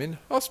time in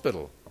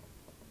hospital.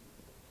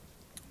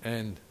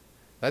 And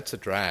that's a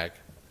drag.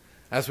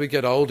 As we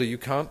get older, you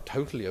can't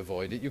totally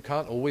avoid it. You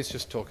can't always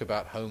just talk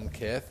about home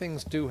care.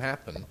 Things do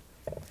happen.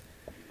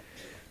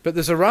 But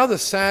there's a rather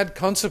sad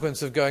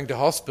consequence of going to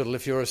hospital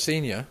if you're a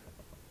senior.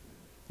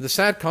 The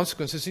sad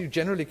consequence is you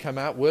generally come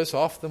out worse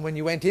off than when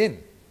you went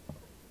in.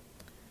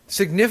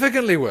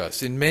 Significantly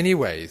worse in many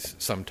ways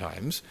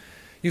sometimes.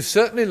 You've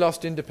certainly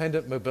lost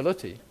independent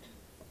mobility.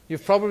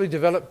 You've probably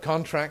developed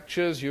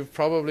contractures, you've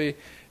probably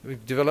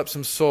developed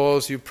some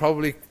sores, you've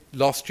probably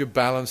lost your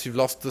balance, you've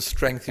lost the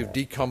strength, you've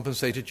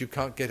decompensated, you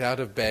can't get out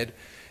of bed.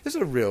 It's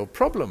a real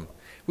problem.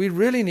 We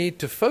really need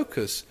to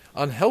focus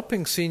on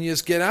helping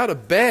seniors get out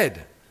of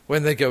bed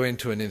when they go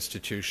into an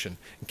institution,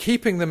 and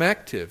keeping them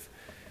active.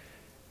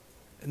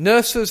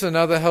 Nurses and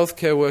other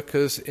healthcare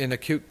workers in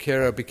acute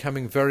care are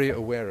becoming very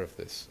aware of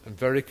this and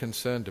very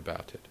concerned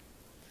about it.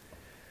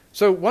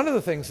 So one of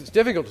the things that's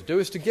difficult to do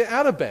is to get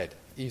out of bed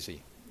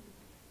easy.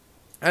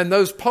 And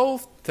those pole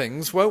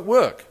things won't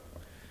work,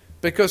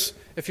 because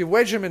if you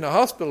wedge them in a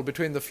hospital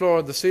between the floor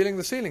and the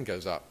ceiling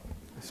goes up.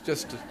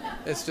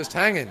 It's just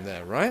hanging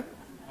there, right?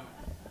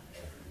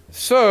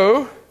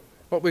 So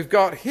what we've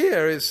got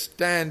here is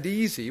Stand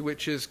Easy,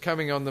 which is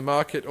coming on the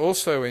market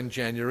also in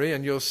January,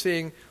 and you're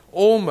seeing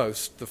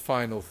almost the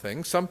final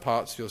thing. Some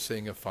parts you're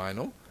seeing a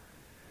final,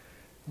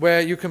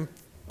 where you can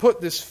put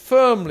this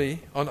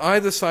firmly on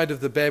either side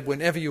of the bed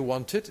whenever you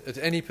want it, at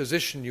any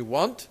position you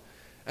want,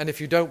 and if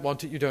you don't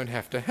want it, you don't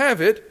have to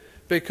have it,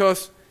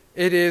 because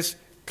it is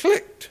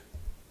clicked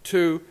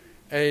to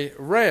a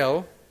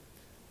rail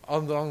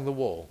along the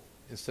wall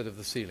instead of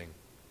the ceiling.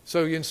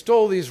 So you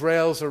install these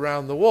rails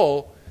around the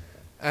wall,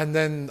 and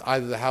then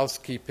either the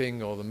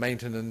housekeeping or the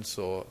maintenance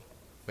or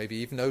maybe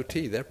even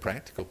OT, they're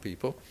practical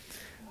people,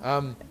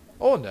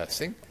 or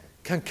nursing,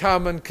 can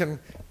come and can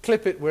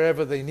clip it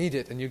wherever they need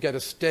it, and you get a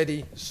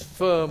steady,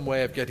 firm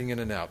way of getting in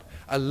and out.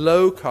 A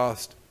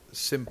low-cost,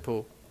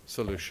 simple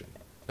solution.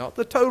 Not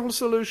the total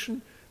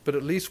solution, but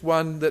at least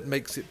one that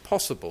makes it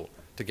possible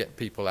to get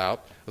people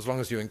out, as long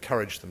as you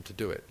encourage them to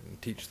do it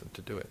and teach them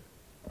to do it.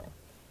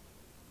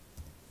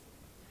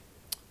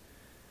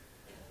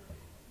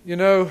 You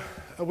know,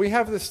 we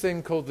have this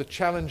thing called the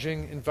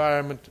Challenging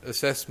Environment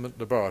Assessment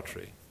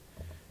Laboratory.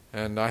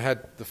 And I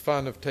had the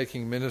fun of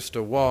taking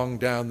Minister Wong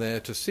down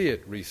there to see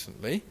it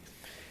recently.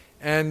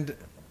 And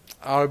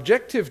our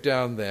objective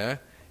down there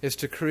is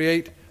to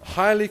create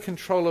highly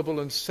controllable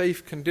and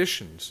safe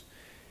conditions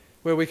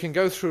where we can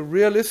go through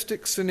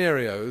realistic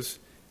scenarios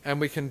and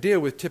we can deal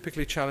with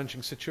typically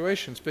challenging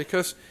situations,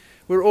 because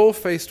we're all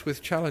faced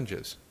with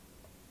challenges.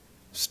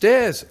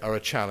 Stairs are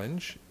a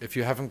challenge if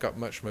you haven't got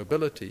much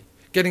mobility.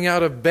 Getting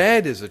out of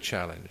bed is a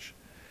challenge.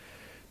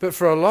 But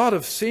for a lot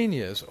of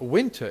seniors,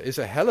 winter is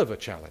a hell of a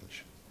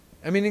challenge.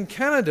 I mean, in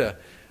Canada,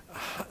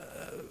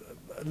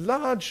 a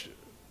large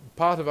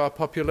part of our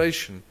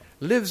population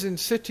lives in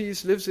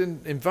cities, lives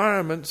in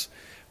environments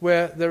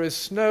where there is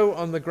snow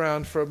on the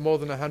ground for more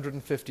than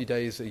 150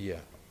 days a year.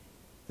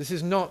 This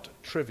is not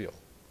trivial.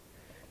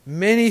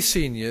 Many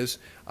seniors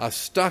are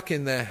stuck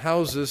in their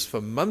houses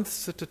for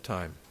months at a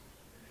time,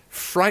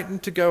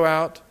 frightened to go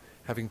out,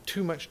 having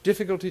too much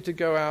difficulty to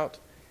go out,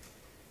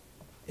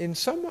 in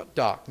somewhat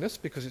darkness,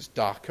 because it's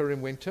darker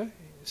in winter,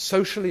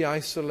 socially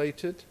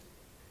isolated.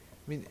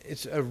 I mean,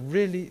 it's a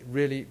really,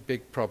 really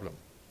big problem.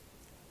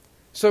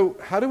 So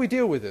how do we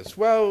deal with this?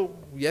 Well,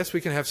 yes,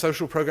 we can have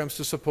social programs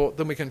to support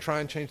them. We can try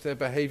and change their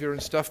behavior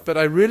and stuff. But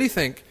I really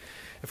think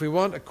if we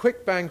want a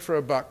quick bang for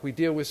a buck, we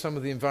deal with some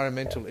of the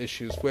environmental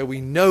issues where we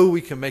know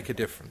we can make a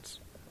difference.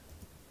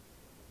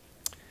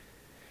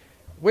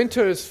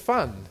 Winter is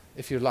fun,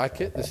 if you like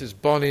it. This is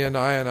Bonnie and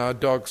I and our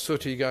dog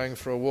Sooty going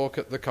for a walk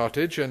at the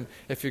cottage. And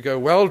if you go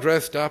well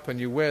dressed up and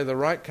you wear the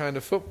right kind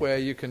of footwear,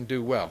 you can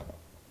do well.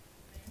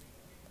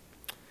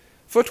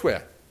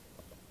 Footwear.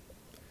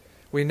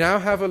 We now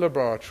have a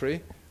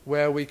laboratory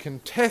where we can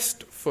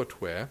test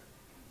footwear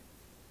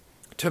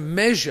to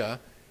measure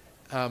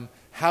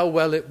how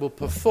well it will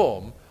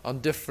perform on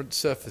different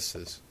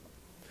surfaces.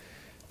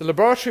 The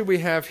laboratory we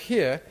have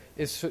here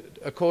is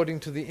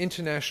according to the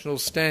international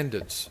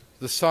standards,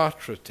 the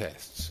Sartre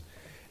tests.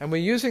 And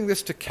we're using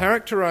this to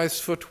characterize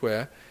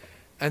footwear,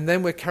 and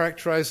then we're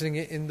characterizing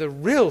it in the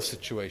real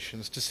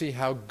situations to see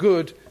how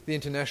good the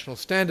international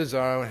standards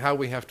are and how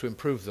we have to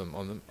improve them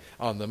on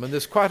them. And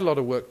there's quite a lot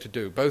of work to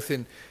do, both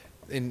in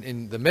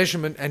the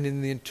measurement and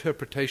in the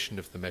interpretation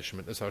of the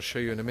measurement, as I'll show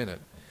you in a minute.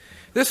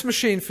 This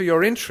machine, for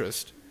your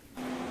interest,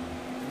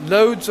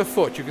 loads a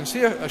foot. You can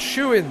see a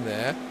shoe in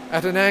there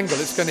at an angle.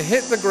 It's going to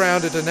hit the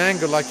ground at an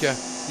angle like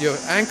your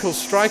ankle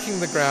striking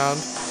the ground,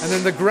 and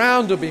then the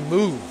ground will be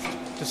moved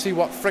to see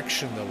what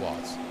friction there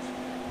was.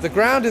 The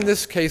ground in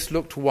this case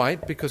looked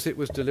white because it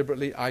was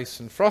deliberately ice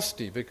and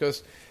frosty,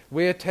 because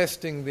we're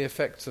testing the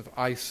effects of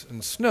ice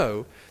and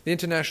snow. The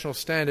international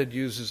standard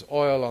uses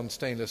oil on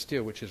stainless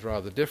steel, which is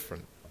rather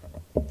different.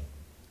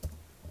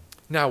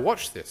 Now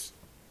watch this.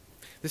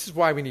 This is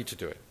why we need to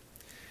do it.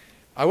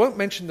 I won't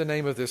mention the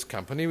name of this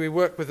company. We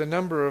work with a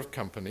number of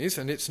companies,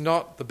 and it's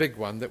not the big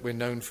one that we're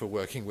known for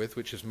working with,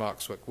 which is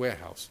Markswork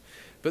Warehouse.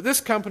 But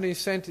this company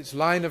sent its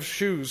line of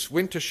shoes,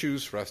 winter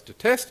shoes, for us to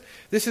test.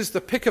 This is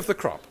the pick of the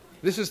crop.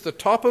 This is the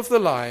top of the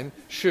line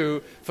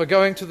shoe for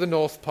going to the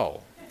North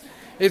Pole.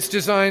 It's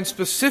designed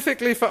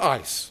specifically for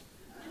ice.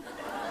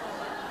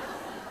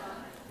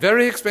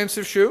 Very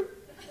expensive shoe.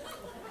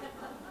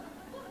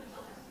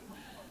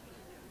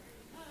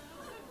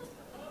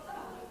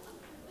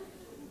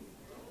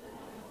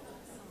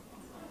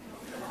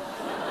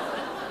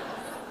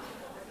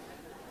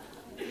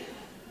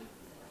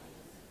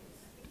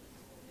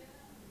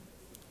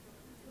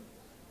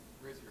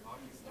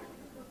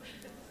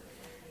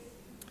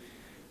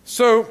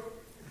 So,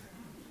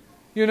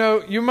 you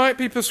know, you might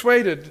be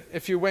persuaded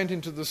if you went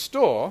into the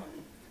store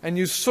and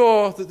you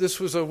saw that this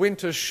was a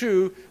winter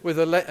shoe with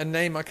a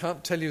name, I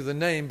can't tell you the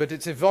name, but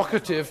it's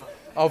evocative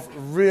of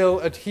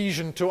real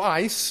adhesion to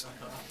ice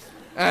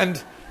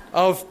and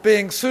of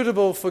being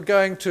suitable for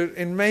going to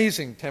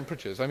amazing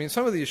temperatures. I mean,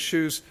 some of these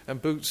shoes and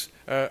boots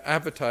are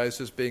advertised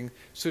as being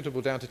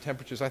suitable down to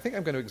temperatures, I think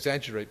I'm going to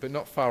exaggerate, but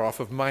not far off,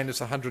 of minus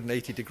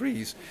 180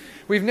 degrees.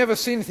 We've never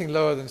seen anything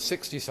lower than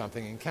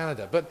 60-something in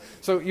Canada. But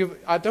so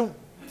I don't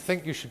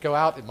think you should go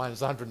out at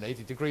minus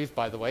 180 degrees,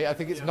 by the way. I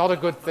think it's not a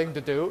good thing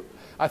to do.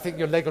 I think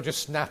your leg will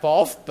just snap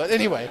off. But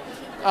anyway,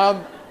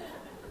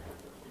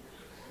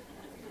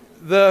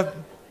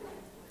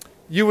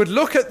 you would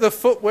look at the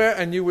footwear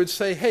and you would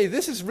say, hey,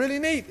 this is really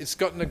neat. It's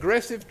got an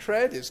aggressive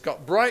tread. It's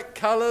got bright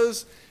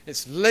colors.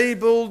 It's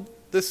labeled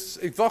this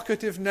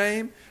evocative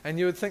name. And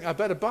you would think, I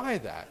better buy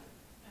that.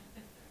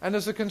 And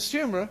as a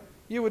consumer,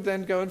 you would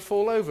then go and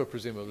fall over,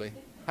 presumably,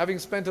 having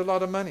spent a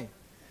lot of money.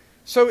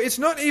 So it's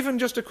not even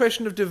just a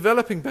question of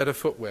developing better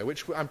footwear,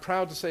 which I'm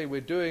proud to say we're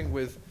doing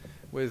with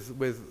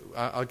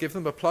I'll give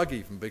them a plug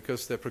even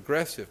because they're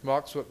progressive,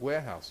 Markswork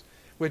Warehouse.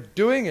 We're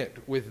doing it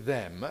with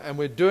them and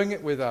we're doing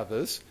it with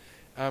others.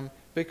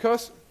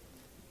 Because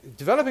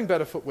developing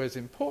better footwear is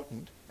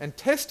important, and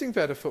testing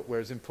better footwear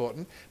is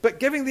important, but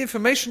giving the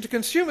information to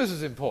consumers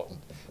is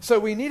important. So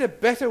we need a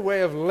better way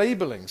of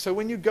labeling. So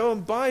when you go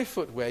and buy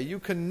footwear, you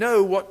can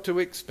know what to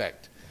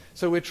expect.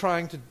 So we're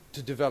trying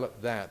to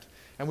develop that,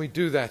 and we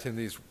do that in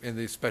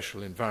these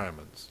special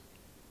environments.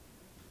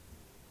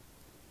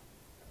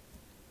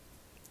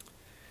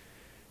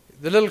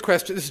 The little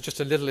question, this is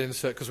just a little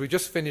insert, because we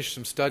just finished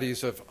some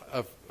studies of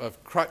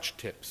crutch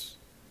tips.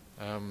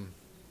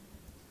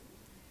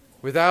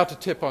 Without a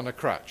tip on a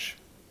crutch,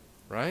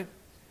 right?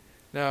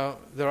 Now,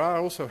 there are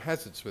also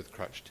hazards with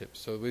crutch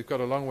tips, so we've got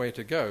a long way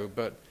to go,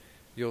 but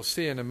you'll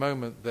see in a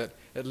moment that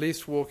at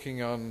least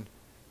walking on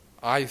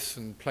ice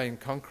and plain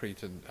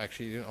concrete, and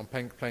actually on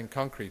plain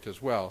concrete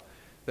as well,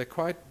 they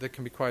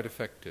can be quite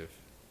effective.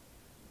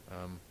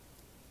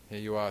 Here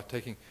you are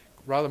taking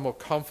rather more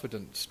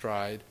confident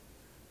stride,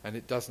 and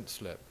it doesn't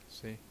slip,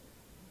 see?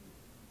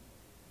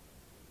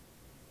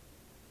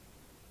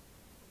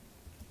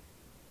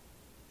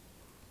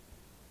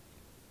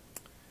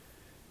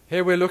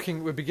 Here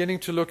we're beginning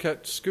to look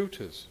at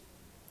scooters.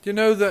 Do you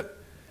know that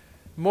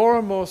more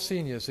and more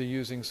seniors are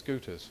using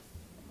scooters?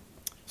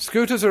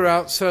 Scooters are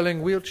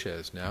outselling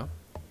wheelchairs now.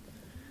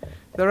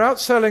 They're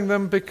outselling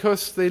them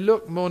because they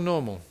look more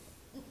normal.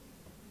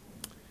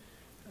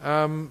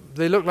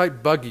 They look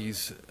like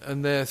buggies,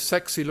 and they're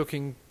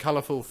sexy-looking,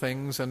 colourful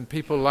things, and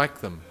people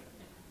like them.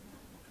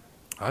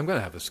 I'm going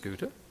to have a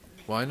scooter.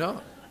 Why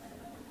not?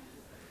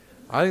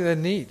 I think they're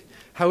neat.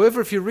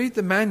 However, if you read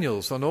the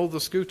manuals on all the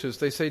scooters,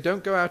 they say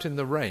don't go out in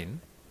the rain.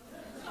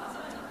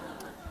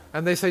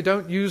 And they say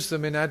don't use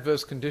them in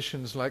adverse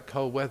conditions like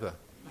cold weather.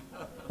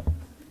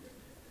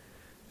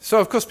 So,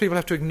 of course, people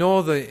have to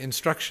ignore the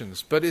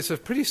instructions. But it's a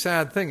pretty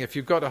sad thing if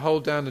you've got to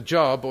hold down a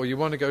job or you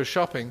want to go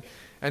shopping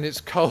and it's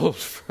cold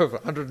for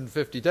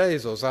 150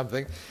 days or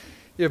something,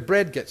 your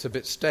bread gets a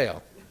bit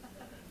stale.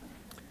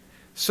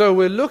 So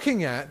we're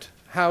looking at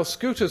how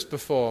scooters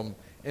perform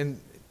in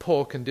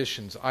poor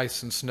conditions,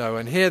 ice and snow.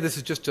 And here this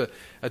is just a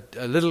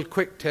little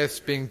quick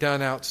test being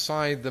done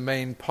outside the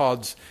main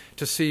pods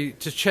to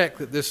check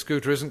that this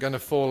scooter isn't going to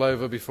fall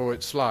over before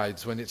it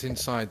slides when it's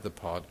inside the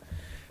pod.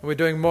 And we're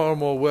doing more and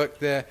more work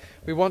there.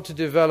 We want to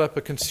develop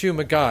a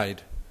consumer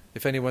guide,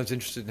 if anyone's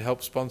interested in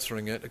help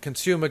sponsoring it, a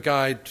consumer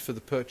guide for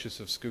the purchase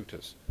of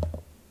scooters.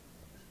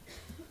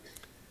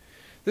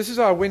 This is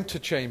our winter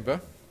chamber,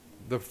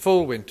 the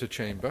full winter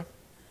chamber.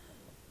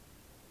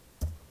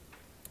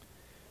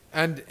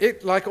 And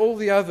it, like all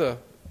the other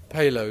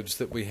payloads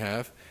that we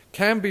have,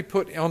 can be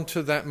put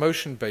onto that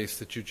motion base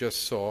that you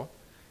just saw,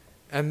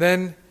 and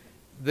then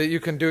you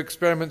can do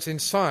experiments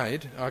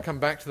inside. I'll come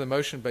back to the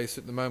motion base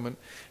at the moment.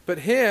 But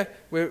here,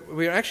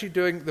 we're actually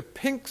doing, the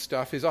pink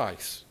stuff is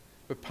ice.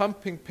 We're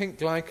pumping pink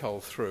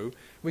glycol through.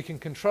 We can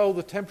control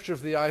the temperature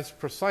of the ice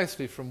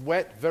precisely from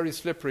wet, very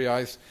slippery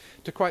ice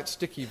to quite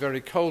sticky, very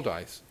cold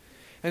ice.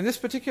 In this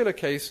particular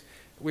case,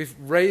 we've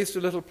raised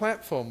a little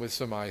platform with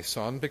some ice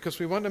on because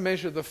we want to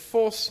measure the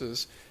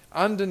forces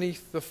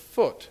underneath the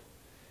foot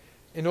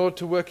in order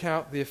to work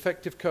out the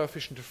effective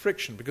coefficient of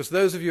friction. Because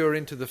those of you who are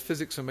into the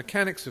physics and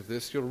mechanics of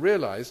this, you'll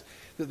realize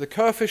that the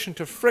coefficient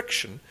of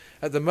friction,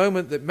 at the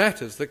moment that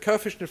matters, the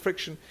coefficient of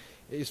friction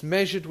is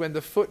measured when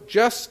the foot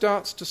just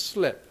starts to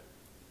slip.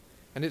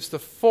 And it's the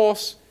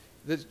force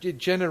that it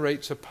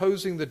generates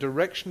opposing the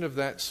direction of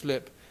that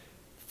slip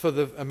for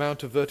the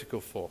amount of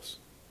vertical force.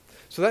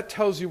 So that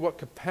tells you what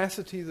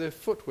capacity the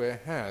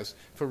footwear has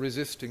for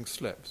resisting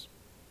slips.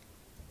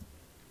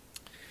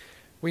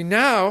 We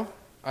now,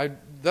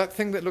 that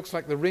thing that looks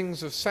like the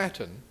rings of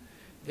Saturn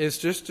is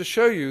just to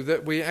show you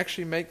that we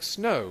actually make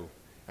snow.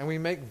 And we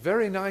make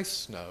very nice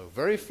snow,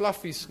 very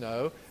fluffy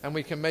snow, and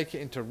we can make it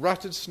into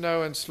rutted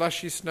snow and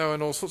slushy snow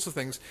and all sorts of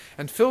things,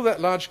 and fill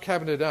that large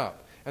cabinet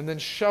up, and then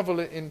shovel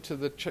it into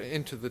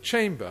the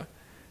chamber,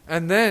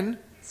 and then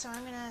so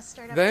I'm going to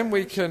start up then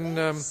we can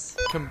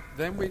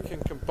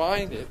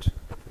combine it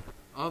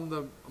on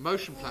the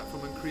motion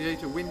platform and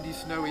create a windy,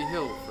 snowy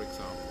hill, for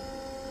example.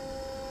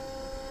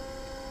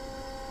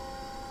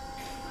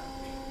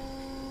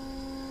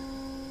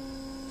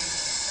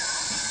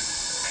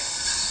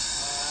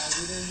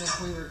 We didn't know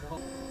if we were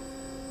going.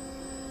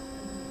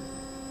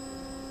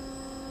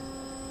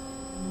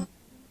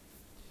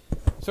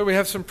 So we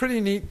have some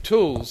pretty neat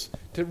tools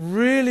to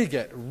really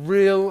get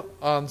real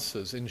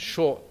answers in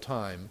short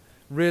time,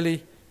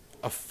 really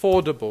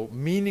affordable,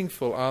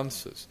 meaningful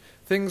answers.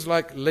 Things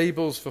like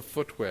labels for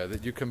footwear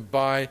that you can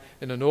buy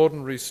in an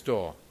ordinary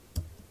store.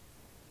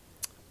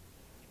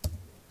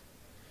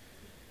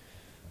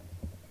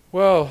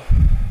 Well,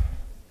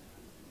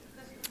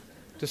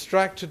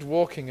 distracted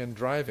walking and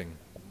driving.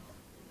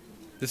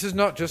 This is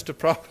not just a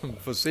problem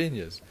for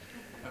seniors.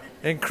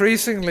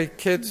 Increasingly,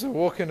 kids are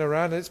walking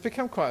around, and it's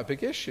become quite a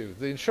big issue.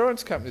 The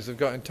insurance companies have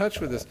got in touch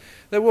with us.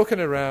 They're walking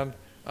around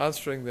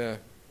answering their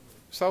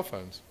cell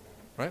phones,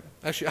 right?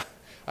 Actually,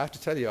 I have to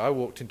tell you, I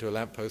walked into a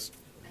lamppost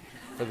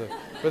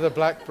with a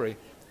BlackBerry,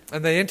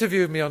 and they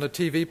interviewed me on a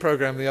TV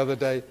program the other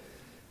day,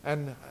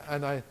 and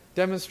I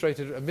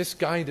demonstrated a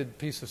misguided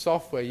piece of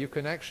software. You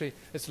can actually,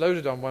 it's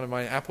loaded on one of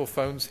my Apple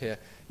phones here,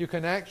 you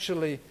can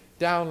actually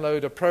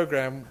download a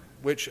program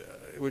which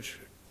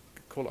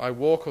called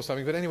iWalk or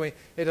something, but anyway,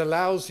 it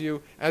allows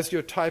you, as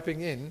you're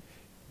typing in,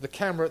 the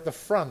camera at the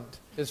front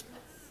is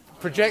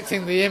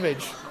projecting the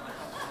image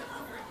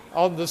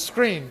on the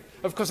screen.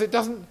 Of course,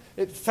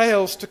 it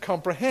fails to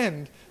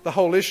comprehend the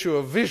whole issue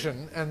of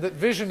vision, and that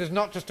vision is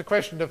not just a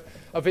question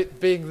of it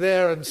being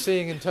there and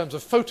seeing in terms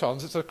of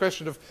photons, it's a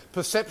question of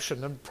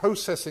perception and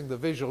processing the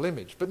visual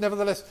image. But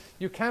nevertheless,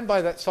 you can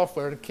buy that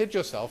software and kid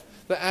yourself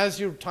that as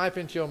you type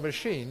into your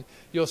machine,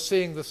 you're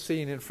seeing the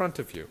scene in front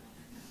of you.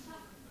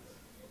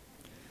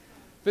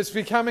 It's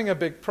becoming a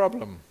big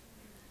problem.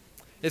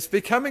 It's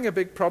becoming a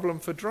big problem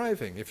for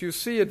driving. If you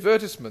see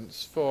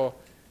advertisements for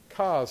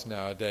cars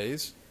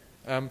nowadays,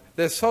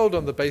 they're sold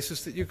on the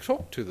basis that you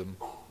talk to them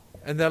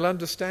and they'll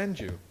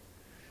understand you.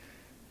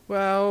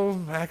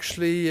 Well,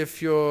 actually,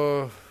 if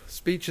your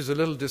speech is a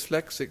little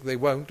dyslexic, they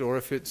won't, or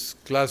if it's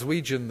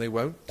Glaswegian, they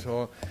won't,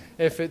 or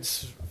if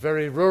it's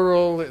very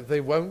rural,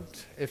 they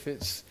won't. If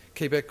it's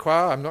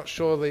Quebecois, I'm not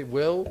sure they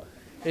will.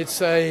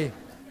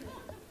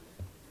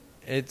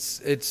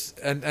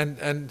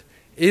 And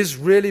is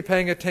really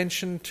paying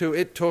attention to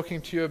it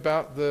talking to you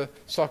about the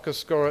soccer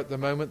score at the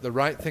moment the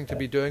right thing to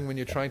be doing when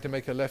you're trying to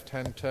make a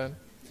left-hand turn?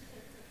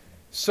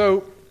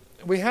 So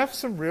we have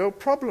some real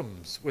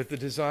problems with the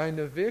design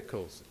of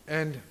vehicles.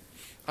 And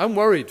I'm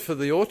worried for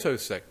the auto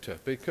sector,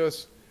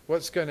 because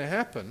what's going to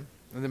happen,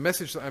 and the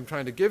message that I'm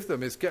trying to give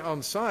them is get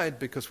on side,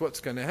 because what's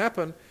going to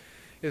happen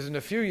is in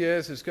a few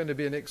years there's going to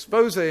be an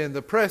expose in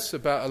the press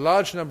about a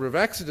large number of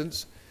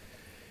accidents,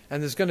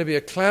 and there's going to be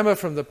a clamor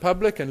from the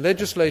public, and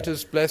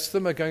legislators, bless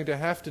them, are going to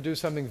have to do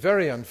something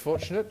very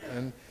unfortunate,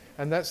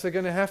 and that's they're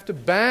going to have to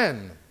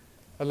ban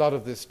a lot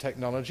of this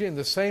technology in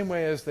the same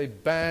way as they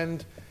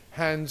banned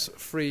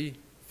hands-free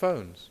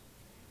phones.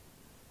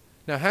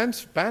 Now,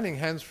 banning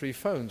hands-free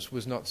phones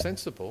was not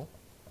sensible,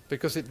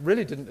 because it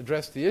really didn't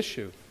address the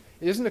issue.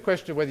 It isn't a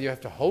question of whether you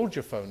have to hold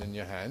your phone in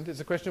your hand, it's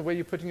a question of where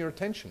you're putting your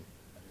attention.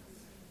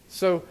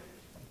 So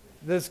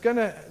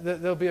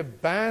there'll be a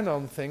ban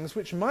on things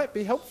which might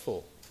be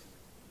helpful.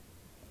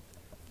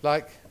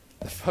 Like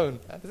the phone.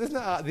 Isn't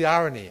that the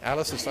irony?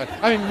 Alice is like,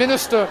 I mean,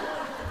 Minister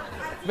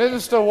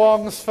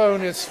Wong's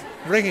phone is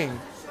ringing.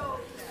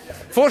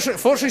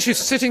 Fortunately, she's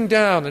sitting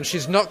down and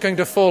she's not going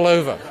to fall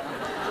over.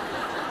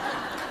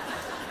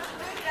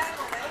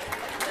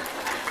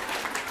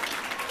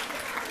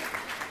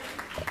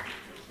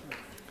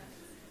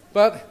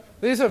 But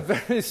these are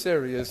very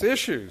serious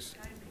issues.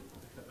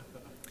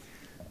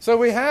 So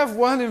we have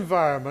one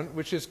environment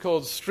which is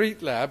called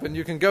Street Lab, and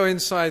you can go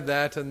inside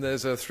that, and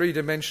there's a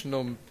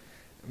three-dimensional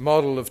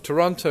model of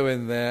Toronto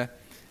in there,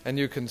 and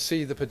you can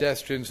see the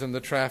pedestrians and the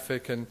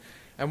traffic. And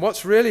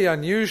what's really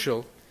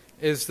unusual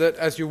is that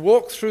as you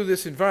walk through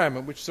this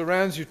environment, which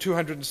surrounds you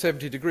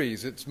 270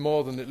 degrees, it's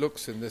more than it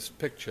looks in this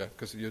picture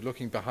because you're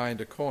looking behind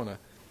a corner.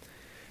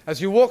 As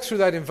you walk through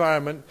that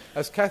environment,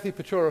 as Kathy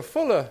Pechora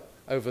Fuller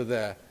over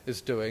there is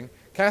doing,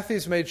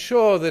 Kathy's made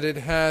sure that it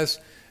has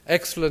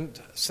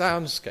excellent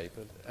soundscape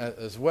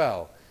as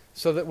well,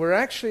 so that we're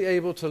actually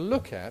able to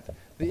look at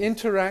the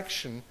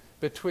interaction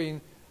between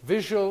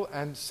visual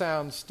and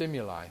sound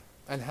stimuli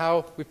and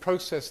how we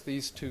process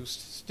these two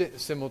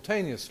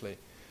simultaneously.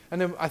 And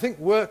then I think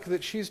work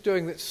that she's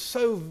doing that's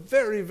so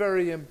very,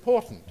 very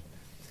important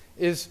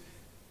is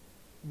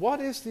what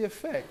is the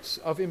effects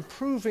of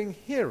improving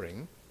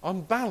hearing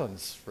on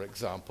balance, for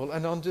example,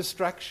 and on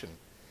distraction.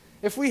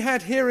 If we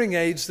had hearing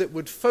aids that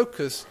would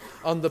focus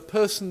on the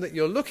person that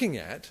you're looking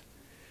at,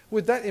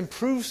 would that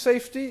improve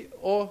safety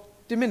or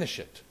diminish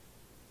it?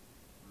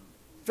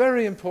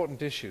 Very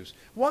important issues.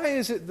 Why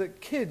is it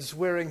that kids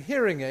wearing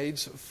hearing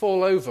aids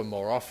fall over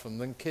more often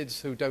than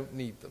kids who don't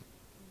need them?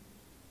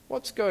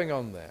 What's going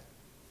on there?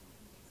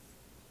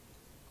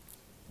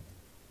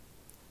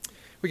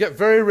 We get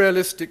very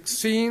realistic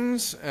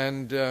scenes,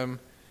 and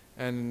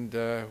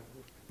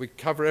we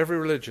cover every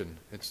religion.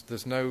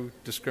 There's no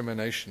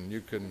discrimination.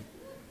 You can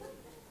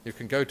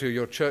go to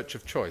your church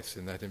of choice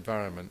in that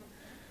environment.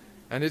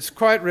 And it's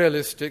quite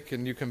realistic,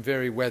 and you can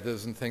vary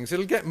weathers and things.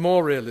 It'll get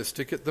more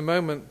realistic. At the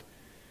moment,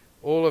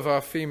 all of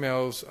our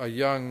females are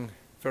young,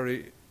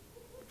 very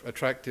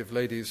attractive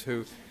ladies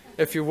who,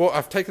 if you walk,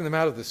 I've taken them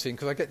out of the scene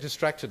because I get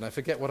distracted and I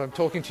forget what I'm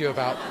talking to you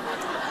about.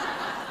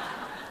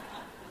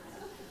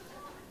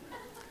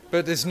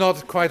 But it's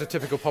not quite a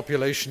typical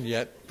population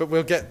yet, but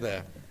we'll get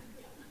there.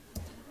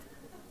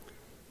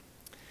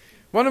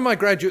 One of my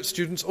graduate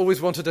students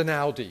always wanted an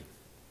Audi,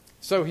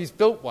 so he's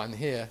built one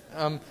here.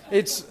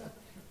 It's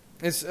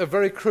a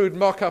very crude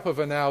mock-up of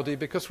an Audi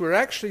because we're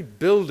actually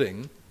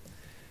building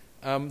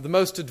the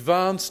most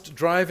advanced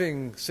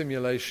driving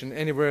simulation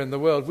anywhere in the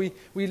world.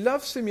 We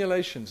love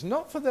simulations,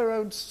 not for their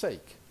own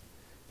sake,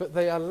 but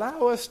they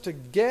allow us to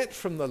get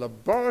from the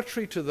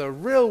laboratory to the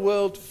real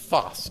world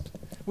fast.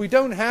 We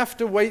don't have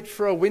to wait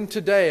for a winter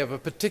day of a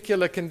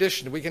particular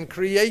condition. We can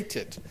create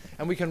it,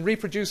 and we can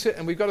reproduce it,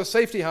 and we've got a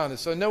safety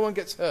harness so no one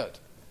gets hurt.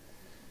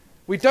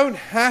 We don't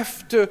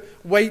have to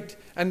wait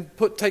and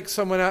take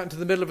someone out into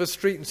the middle of a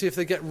street and see if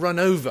they get run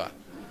over.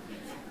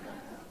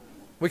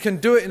 We can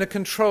do it in a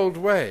controlled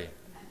way.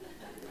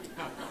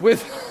 You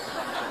can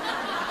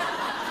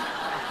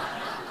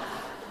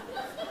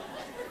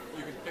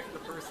pick the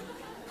person.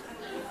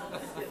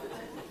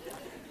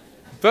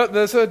 But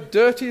there's a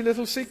dirty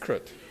little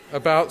secret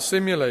about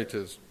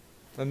simulators,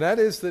 and that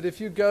is that if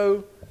you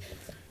go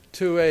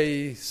to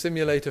a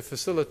simulator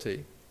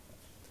facility,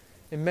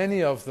 in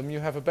many of them you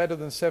have a better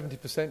than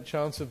 70%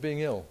 chance of being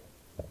ill.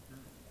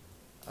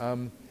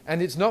 And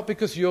it's not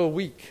because you're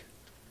weak.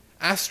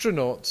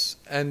 Astronauts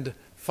and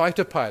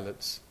fighter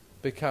pilots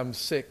become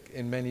sick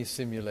in many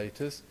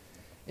simulators.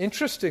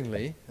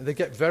 Interestingly, they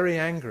get very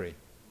angry.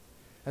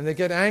 And they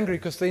get angry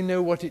because they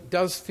know what it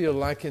does feel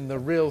like in the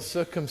real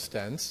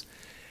circumstance,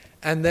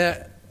 and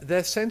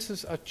their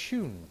senses are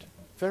tuned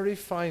very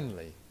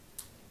finely,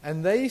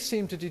 and they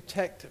seem to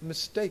detect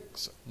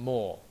mistakes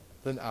more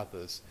than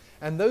others,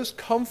 and those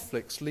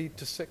conflicts lead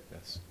to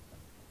sickness.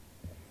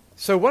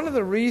 So one of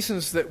the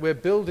reasons that we're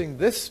building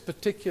this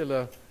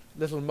particular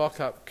little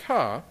mock-up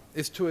car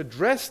is to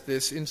address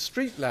this in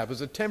Street Lab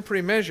as a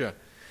temporary measure,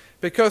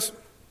 because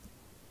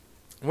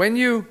when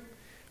you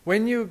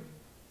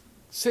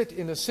sit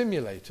in a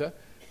simulator,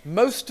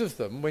 most of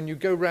them, when you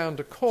go round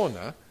a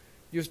corner,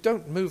 you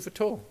don't move at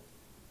all.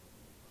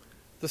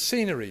 The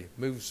scenery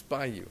moves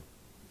by you.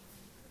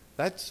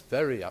 That's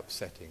very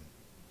upsetting.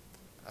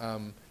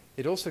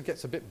 It also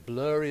gets a bit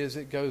blurry as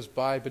it goes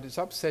by, but it's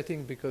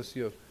upsetting because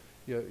your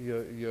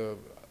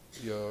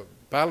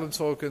balance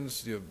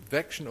organs, your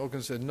vection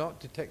organs are not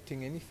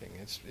detecting anything.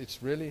 It's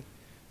really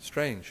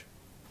strange.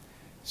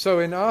 So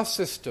in our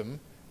system,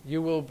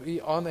 you will be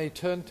on a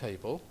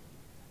turntable,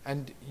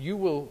 and you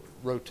will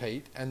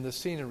rotate, and the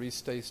scenery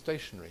stays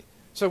stationary.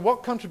 So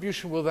what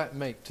contribution will that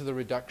make to the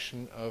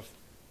reduction of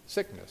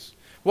sickness?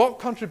 What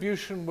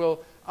contribution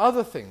will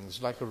other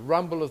things, like a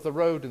rumble of the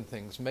road and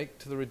things, make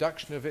to the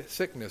reduction of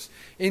sickness?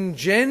 In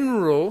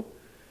general,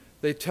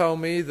 they tell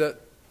me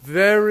that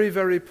very,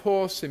 very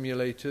poor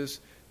simulators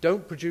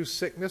don't produce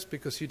sickness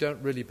because you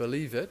don't really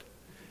believe it.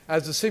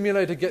 As the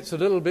simulator gets a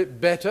little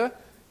bit better,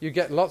 you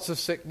get lots of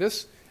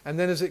sickness, and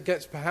then as it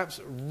gets perhaps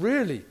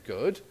really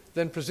good,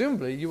 then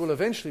presumably you will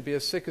eventually be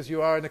as sick as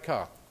you are in a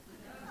car.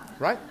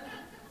 Right?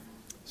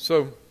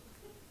 So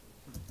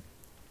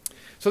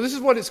this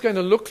is what it's going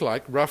to look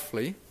like,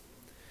 roughly.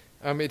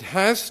 It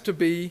has to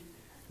be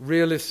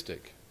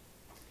realistic.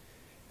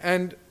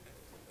 And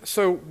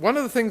so one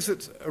of the things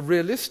that's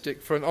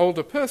realistic for an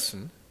older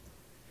person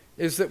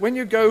is that when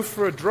you go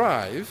for a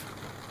drive,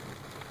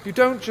 you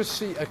don't just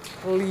see a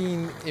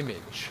clean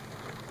image.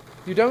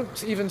 You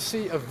don't even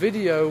see a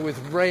video with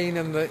rain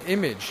in the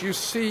image. You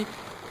see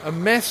a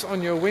mess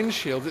on your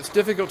windshield that's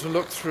difficult to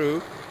look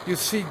through. You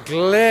see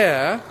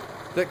glare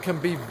that can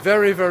be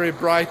very, very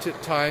bright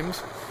at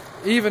times.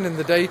 even in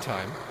the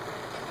daytime.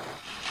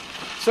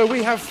 So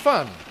we have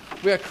fun.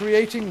 We are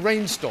creating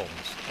rainstorms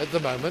at the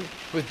moment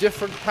with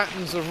different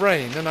patterns of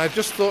rain, and I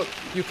just thought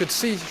you could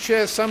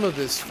share some of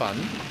this fun,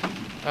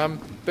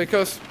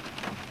 because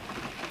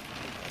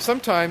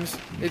sometimes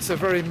it's a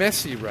very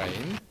messy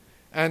rain,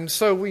 and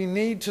so we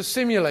need to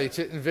simulate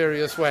it in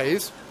various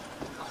ways.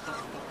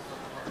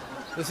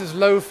 This is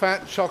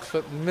low-fat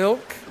chocolate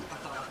milk.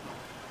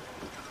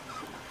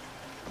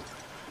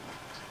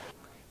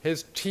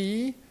 Here's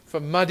tea for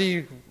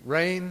muddy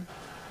rain.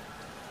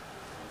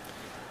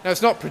 Now,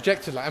 it's not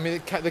projected light. I mean,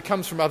 it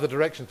comes from other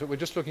directions, but we're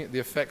just looking at the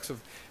effects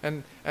of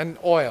and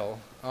oil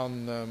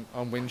on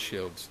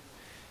windshields.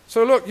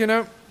 So look,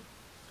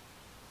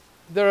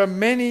 there are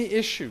many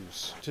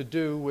issues to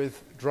do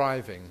with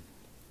driving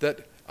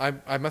that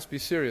I must be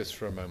serious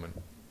for a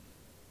moment.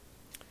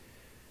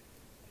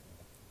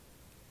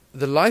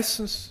 The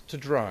license to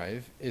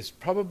drive is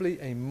probably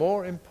a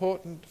more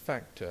important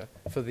factor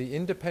for the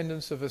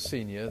independence of a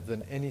senior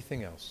than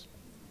anything else.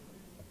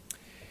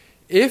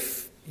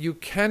 If you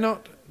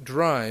cannot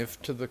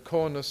drive to the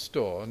corner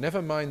store,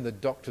 never mind the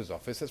doctor's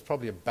office, that's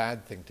probably a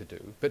bad thing to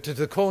do, but to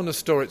the corner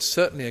store it's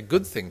certainly a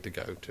good thing to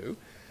go to.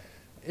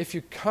 If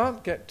you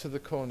can't get to the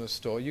corner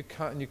store, you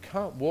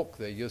can't walk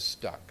there, you're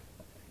stuck.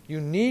 You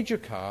need your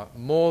car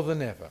more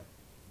than ever.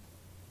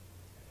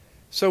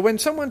 So when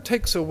someone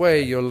takes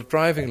away your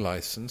driving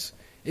license,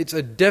 it's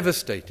a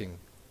devastating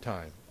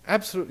time,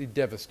 absolutely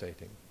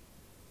devastating.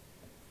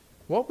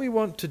 What we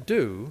want to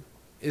do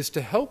is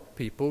to help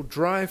people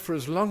drive for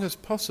as long as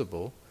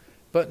possible,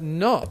 but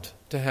not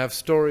to have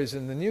stories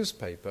in the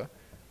newspaper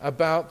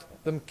about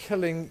them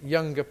killing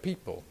younger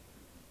people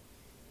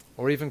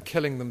or even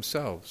killing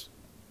themselves.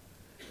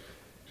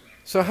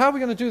 So how are we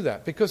going to do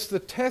that? Because the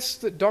tests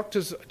that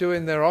doctors do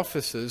in their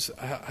offices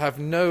have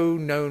no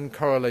known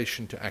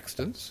correlation to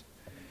accidents.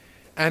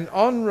 And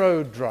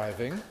on-road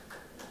driving...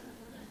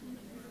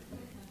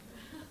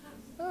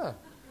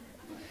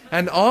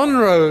 And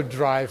on-road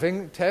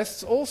driving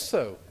tests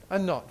also are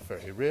not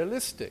very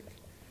realistic.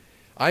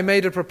 I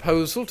made a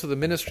proposal to the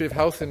Ministry of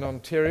Health in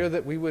Ontario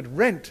that we would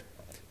rent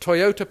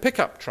Toyota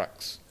pickup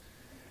trucks.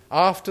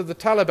 After the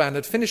Taliban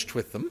had finished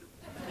with them,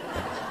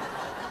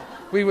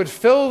 we would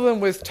fill them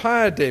with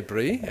tire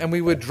debris and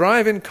we would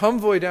drive in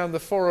convoy down the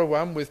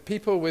 401 with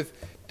people with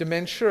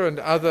dementia and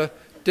other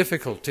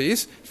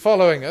difficulties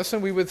following us,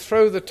 and we would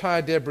throw the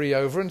tire debris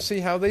over and see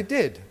how they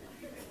did.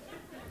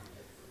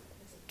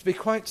 To be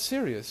quite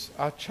serious,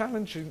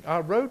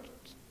 our road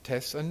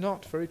tests are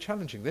not very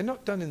challenging. They're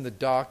not done in the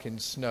dark, in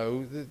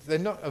snow. They're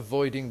not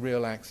avoiding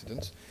real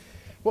accidents.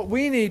 What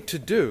we need to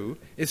do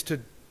is to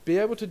be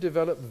able to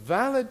develop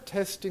valid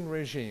testing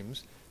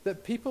regimes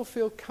that people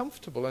feel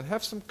comfortable and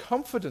have some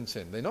confidence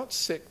in. They're not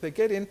sick, they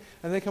get in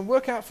and they can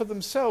work out for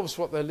themselves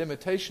what their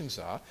limitations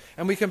are,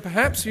 and we can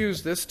perhaps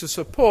use this to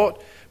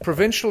support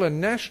provincial and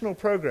national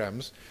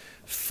programs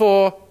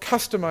for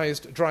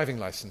customized driving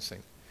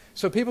licensing.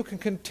 So people can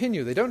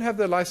continue. They don't have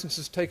their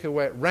licenses taken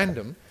away at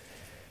random,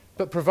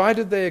 but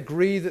provided they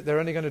agree that they're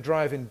only going to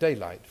drive in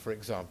daylight, for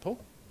example.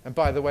 And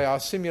by the way, our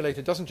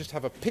simulator doesn't just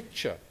have a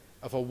picture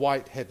of a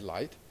white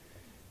headlight.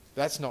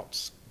 That's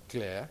not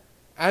glare.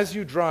 As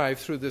you drive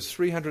through this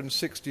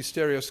 360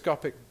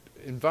 stereoscopic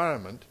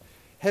environment,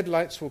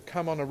 headlights will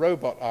come on a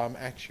robot arm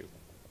at you.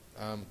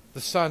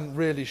 The sun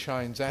really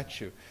shines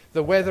at you.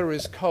 The weather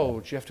is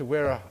cold. You have to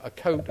wear a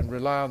coat and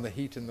rely on the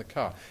heat in the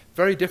car.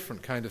 Very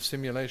different kind of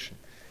simulation.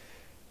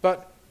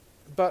 But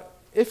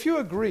if you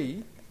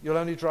agree you'll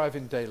only drive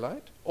in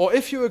daylight, or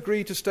if you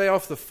agree to stay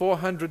off the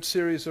 400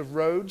 series of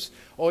roads,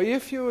 or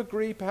if you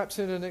agree, perhaps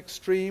in an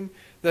extreme,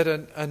 that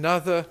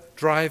another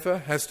driver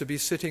has to be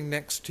sitting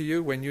next to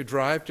you when you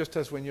drive, just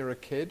as when you're a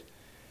kid,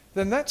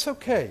 then that's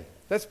okay.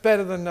 That's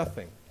better than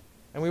nothing.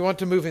 And we want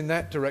to move in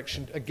that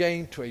direction,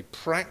 again, to a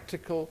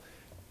practical,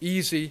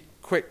 easy,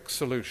 quick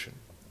solution.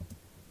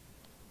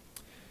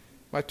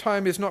 My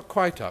time is not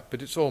quite up,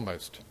 but it's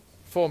almost.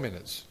 4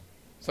 minutes.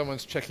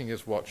 Someone's checking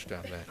his watch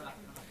down there.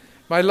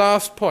 My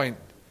last point,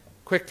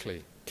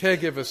 quickly,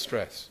 caregiver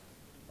stress.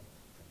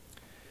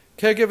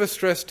 Caregiver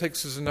stress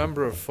takes us a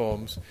number of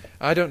forms.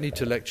 I don't need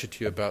to lecture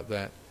to you about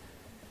that.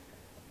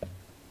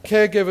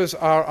 Caregivers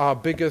are our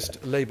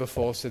biggest labour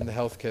force in the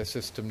healthcare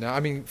system now. I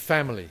mean,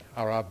 family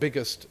are our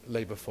biggest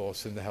labour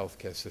force in the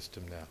healthcare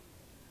system now.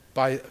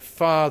 By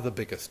far the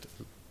biggest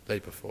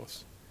labour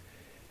force.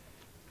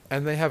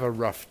 And they have a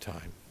rough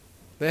time.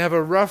 They have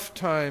a rough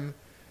time.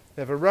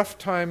 They have a rough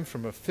time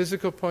from a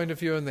physical point of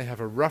view, and they have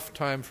a rough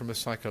time from a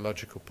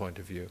psychological point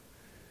of view.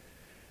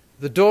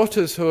 The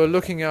daughters who are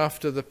looking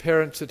after the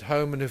parents at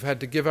home and who've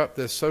had to give up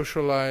their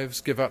social lives,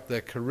 give up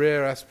their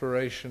career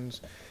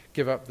aspirations,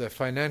 give up their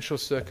financial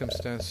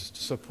circumstances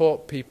to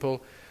support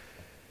people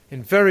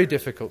in very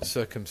difficult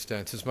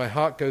circumstances, my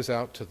heart goes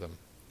out to them.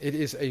 It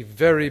is a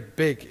very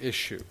big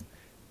issue.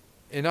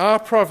 In our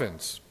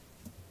province,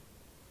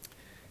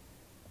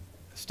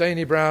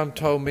 Staney Brown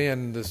told me,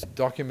 and there's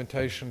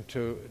documentation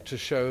to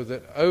show,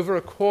 that over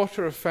a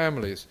quarter of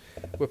families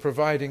were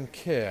providing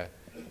care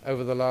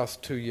over the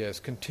last 2 years,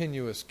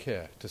 continuous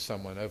care to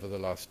someone over the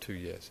last 2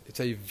 years. It's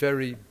a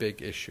very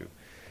big issue.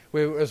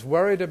 We're as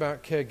worried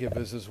about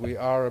caregivers as we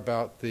are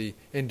about the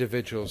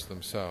individuals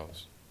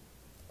themselves.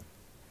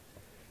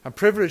 I'm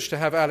privileged to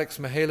have Alex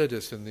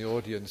Mihailidis in the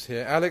audience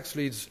here. Alex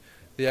leads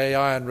the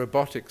AI and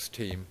robotics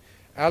team.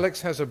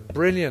 Alex has a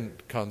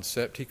brilliant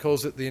concept. He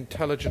calls it the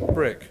intelligent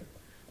brick.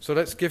 So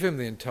let's give him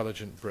the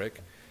intelligent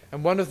brick.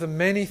 And one of the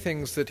many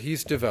things that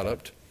he's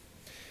developed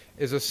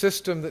is a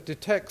system that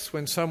detects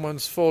when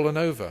someone's fallen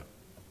over.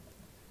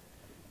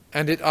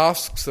 And it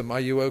asks them, are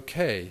you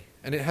okay?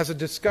 And it has a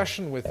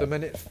discussion with them,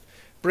 and it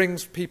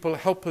brings people,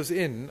 helpers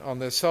in on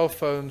their cell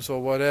phones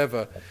or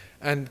whatever,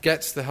 and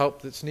gets the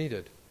help that's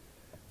needed.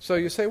 So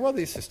you say, well,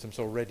 these systems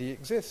already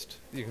exist.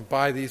 You can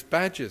buy these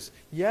badges.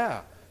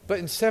 Yeah, but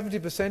in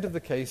 70% of the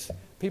case,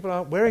 people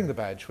aren't wearing the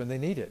badge when they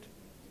need it.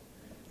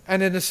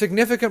 And in a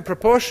significant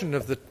proportion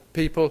of the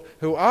people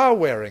who are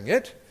wearing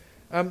it,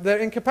 they're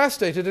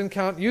incapacitated and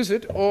can't use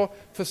it, or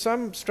for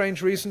some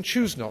strange reason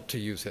choose not to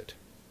use it.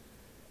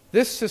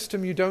 This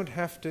system you don't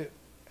have to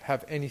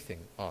have anything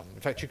on.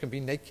 In fact, you can be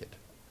naked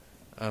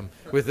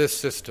with this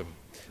system.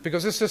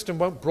 Because this system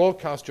won't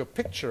broadcast your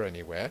picture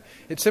anywhere.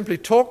 It simply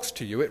talks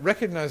to you, it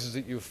recognizes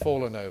that you've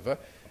fallen over,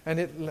 and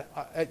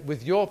it,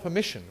 with your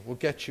permission, will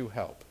get you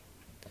help.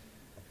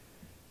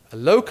 A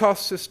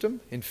low-cost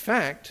system, in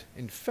fact,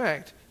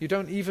 you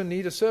don't even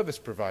need a service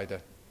provider.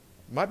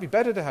 It might be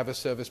better to have a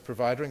service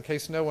provider in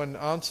case no one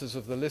answers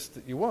of the list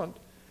that you want,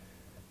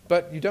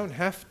 but you don't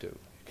have to.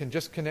 You can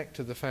just connect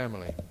to the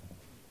family.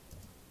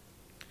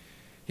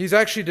 He's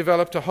actually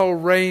developed a whole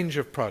range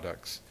of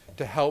products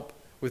to help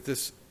with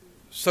this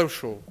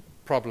social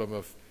problem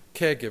of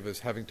caregivers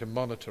having to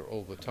monitor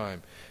all the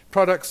time.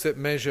 Products that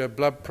measure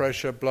blood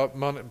pressure,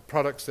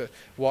 products that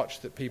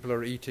watch that people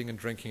are eating and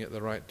drinking at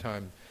the right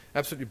time.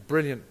 Absolutely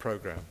brilliant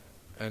program,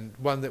 and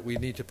one that we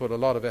need to put a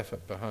lot of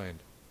effort behind.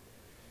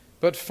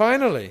 But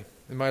finally,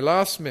 in my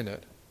last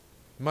minute,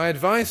 my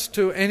advice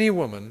to any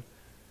woman,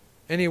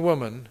 any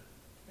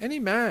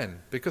man,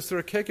 because there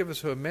are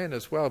caregivers who are men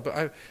as well,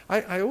 but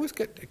I always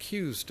get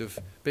accused of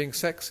being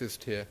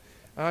sexist here.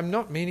 I'm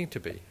not meaning to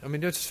be. I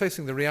mean, you're just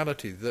facing the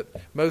reality that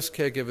most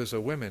caregivers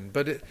are women.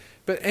 But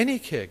any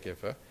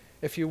caregiver,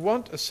 if you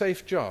want a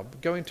safe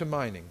job, go into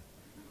mining.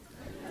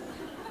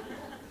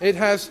 It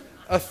has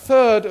a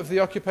third of the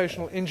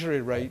occupational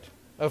injury rate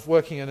of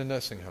working in a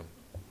nursing home.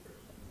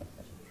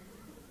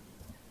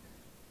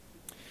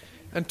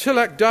 And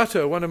Tilak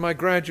Dutta, one of my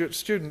graduate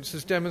students,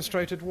 has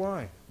demonstrated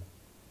why.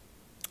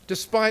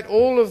 Despite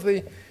all of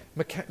the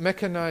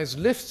mechanized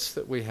lifts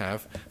that we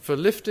have for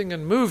lifting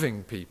and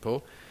moving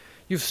people,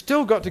 you've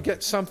still got to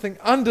get something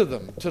under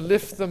them to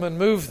lift them and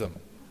move them.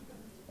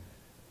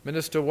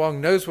 Minister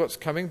Wong knows what's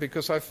coming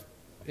because I've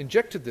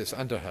injected this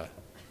under her.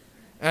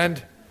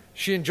 And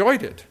she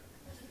enjoyed it.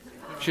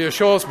 She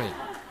assures me.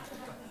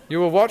 You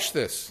will watch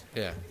this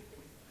here.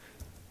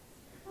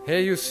 Here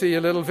you see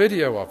a little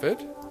video of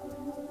it.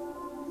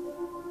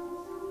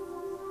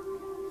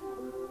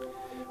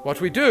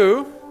 What we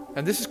do,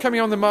 and this is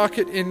coming on the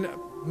market in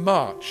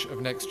March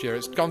of next year.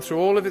 It's gone through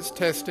all of its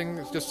testing.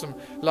 It's just some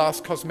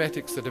last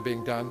cosmetics that are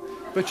being done.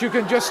 But you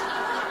can just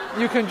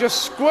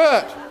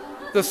squirt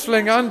the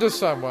sling under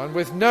someone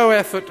with no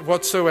effort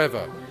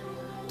whatsoever.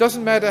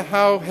 Doesn't matter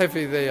how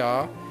heavy they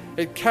are.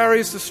 It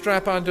carries the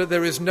strap under.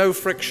 There is no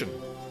friction.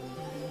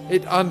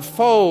 It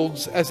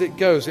unfolds as it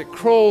goes. It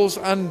crawls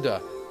under,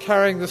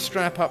 carrying the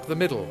strap up the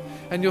middle.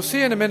 And you'll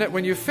see in a minute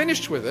when you've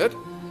finished with it,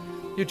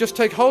 you just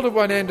take hold of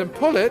one end and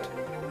pull it,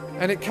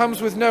 and it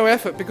comes with no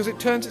effort because it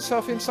turns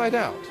itself inside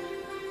out,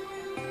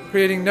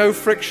 creating no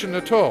friction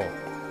at all.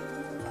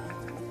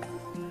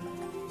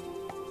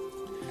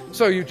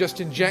 So you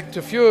just inject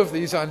a few of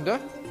these under.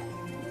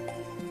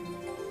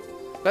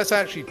 That's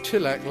actually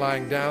Tilak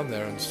lying down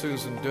there and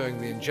Susan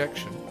doing the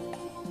injection.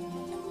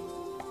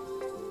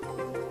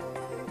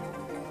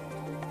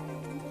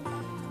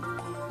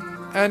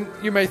 And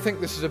you may think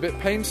this is a bit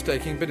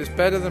painstaking, but it's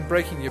better than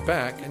breaking your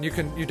back, and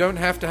you don't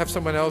have to have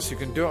someone else, you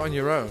can do it on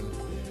your own.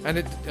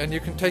 And you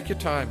can take your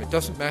time, it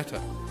doesn't matter.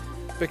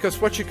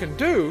 Because what you can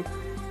do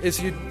is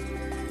you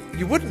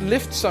wouldn't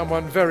lift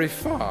someone very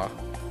far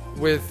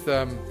with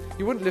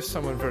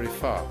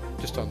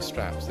just on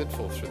straps. They'd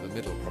fall through the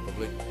middle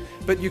probably.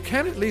 But you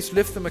can at least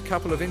lift them a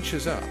couple of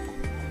inches up.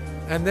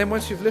 And then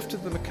once you've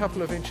lifted them a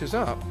couple of inches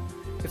up,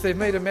 if they've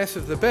made a mess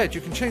of the bed, you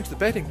can change the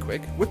bedding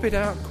quick, whip it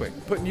out quick,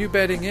 put new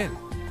bedding in.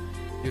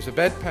 Use a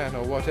bedpan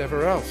or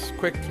whatever else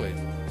quickly.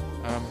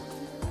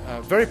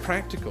 Very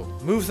practical.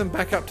 Move them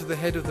back up to the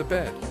head of the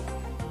bed.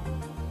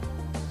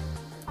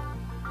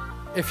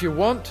 If you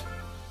want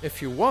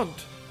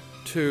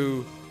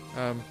to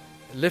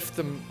lift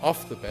them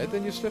off the bed,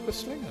 then you slip a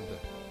sling under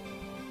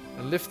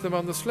and lift them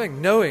on the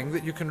sling, knowing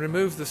that you can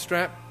remove the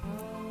strap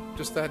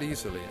just that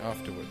easily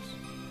afterwards.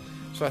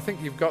 So I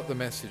think you've got the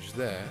message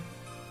there.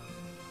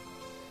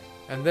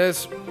 And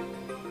there's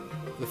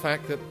the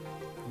fact that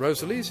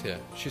Rosalie's here.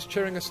 She's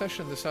chairing a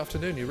session this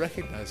afternoon. You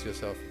recognize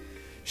yourself.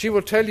 She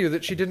will tell you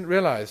that she didn't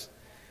realize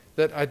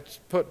that I'd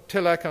put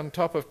Tilak on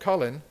top of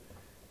Colin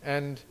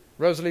and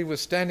Rosalie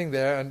was standing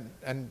there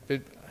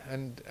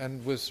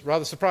and was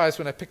rather surprised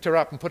when I picked her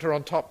up and put her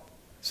on top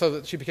so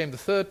that she became the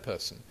third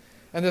person.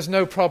 And there's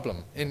no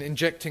problem in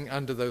injecting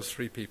under those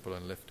 3 people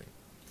and lifting.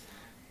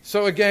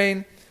 So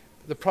again,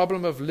 the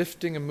problem of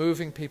lifting and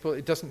moving people,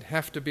 it doesn't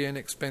have to be an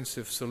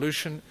expensive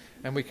solution,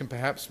 and we can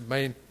perhaps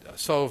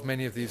solve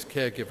many of these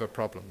caregiver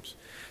problems.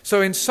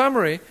 So in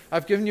summary,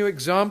 I've given you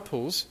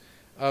examples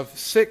of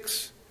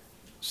 6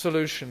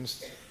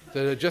 solutions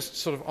that are just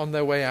sort of on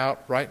their way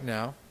out right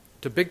now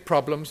to big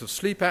problems of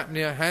sleep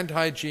apnea, hand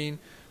hygiene,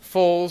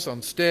 falls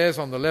on stairs,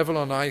 on the level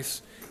on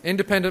ice,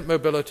 independent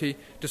mobility,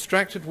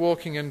 distracted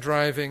walking and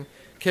driving,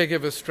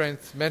 caregiver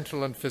strength,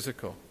 mental and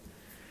physical.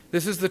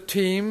 This is the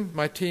team,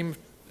 my team,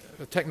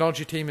 the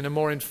technology team in a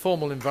more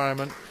informal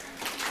environment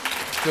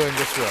doing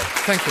this work.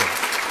 Thank you. We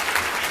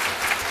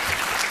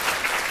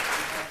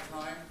have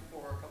time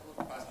for a couple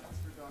of questions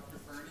for Dr.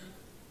 Fernie.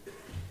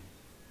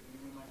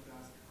 Anyone like to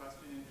ask a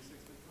question?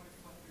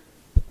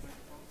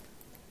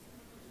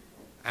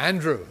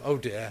 Andrew, oh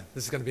dear,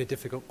 this is going to be a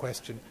difficult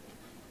question.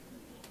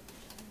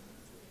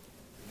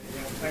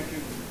 Thank you.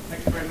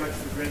 Thank you very much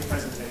for the great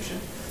presentation.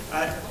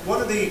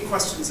 One of the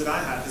questions that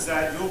I have is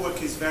that your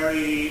work is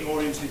very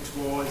oriented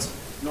towards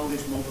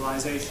knowledge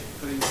mobilization,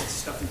 putting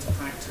stuff into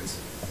practice.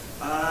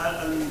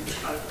 And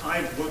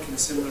I work in a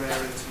similar area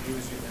to you,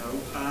 as you know.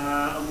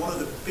 And one of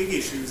the big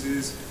issues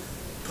is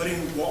putting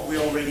what we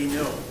already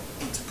know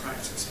into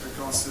practice,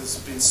 because there's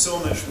been so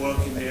much work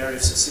in the area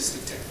of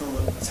assistive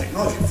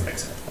technology, for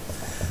example.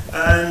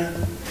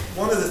 And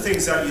one of the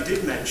things that you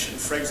did mention,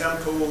 for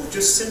example,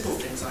 just simple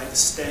things like the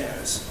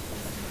stairs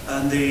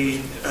and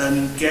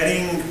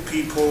getting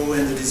people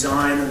in the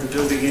design and the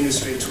building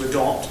industry to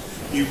adopt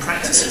new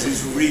practices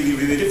is really,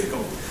 really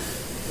difficult.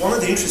 One of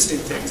the interesting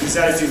things is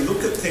that if you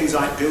look at things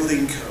like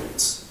building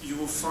codes, you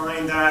will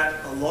find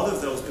that a lot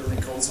of those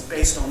building codes are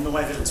based on no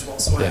evidence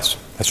whatsoever. Yes,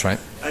 that's right.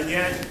 And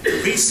yet,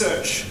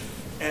 research,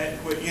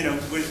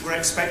 we're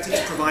expected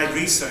to provide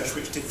research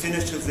which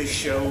definitively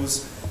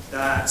shows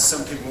that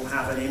some people will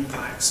have an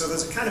impact. So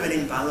there's a kind of an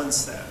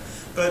imbalance there.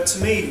 But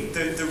to me,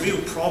 the real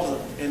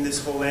problem in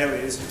this whole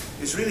area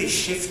is really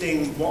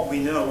shifting what we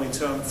know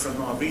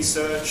from our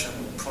research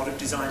and product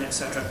design,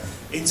 etc.,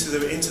 into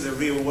the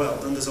real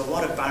world. And there's a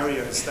lot of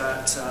barriers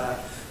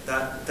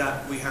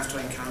that we have to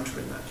encounter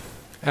in that.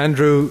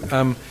 Andrew,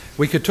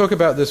 we could talk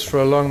about this for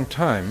a long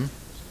time.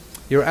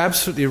 You're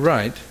absolutely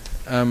right.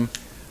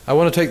 I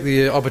want to take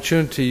the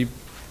opportunity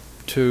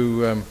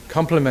to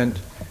compliment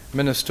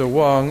Minister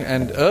Wong,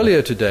 and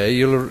earlier today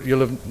you'll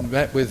have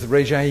met with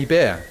Régin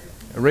Ibert.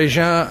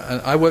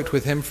 Régin, I worked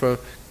with him for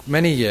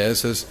many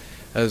years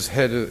as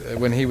head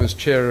when he was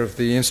chair of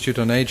the Institute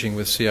on Aging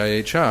with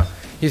CIHR.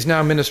 He's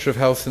now Minister of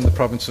Health in the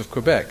province of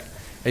Quebec,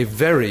 a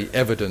very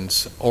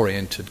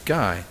evidence-oriented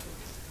guy.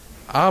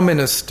 Our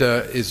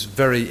minister is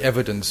very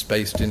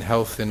evidence-based in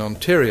health in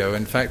Ontario.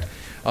 In fact,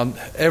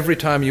 every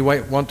time you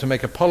want to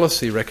make a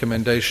policy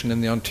recommendation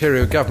in the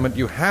Ontario government,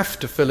 you have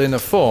to fill in a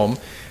form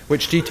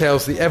which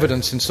details the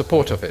evidence in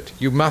support of it.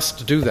 You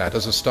must do that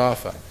as a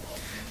staffer.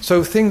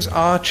 So things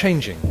are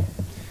changing.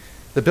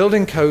 The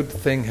building code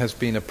thing has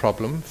been a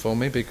problem for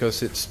me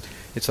because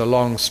it's a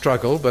long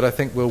struggle, but I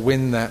think we'll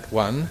win that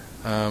one.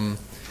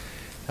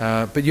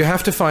 But you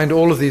have to find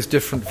all of these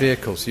different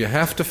vehicles. You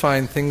have to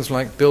find things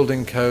like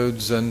building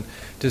codes and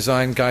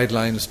design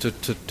guidelines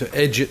to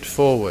edge it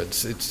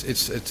forwards.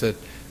 It's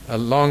a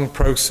long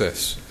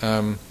process.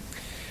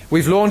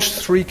 We've launched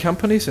 3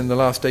 companies in the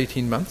last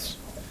 18 months.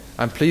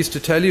 I'm pleased to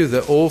tell you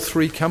that all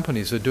 3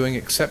 companies are doing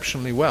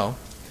exceptionally well.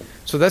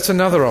 So that's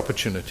another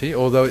opportunity,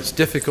 although it's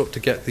difficult to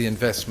get the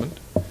investment.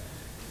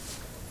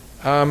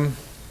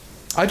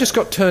 I just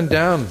got turned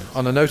down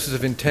on a notice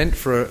of intent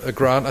for a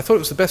grant. I thought it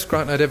was the best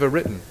grant I'd ever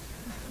written.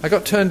 I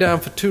got turned down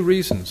for 2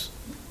 reasons.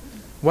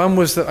 One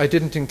was that I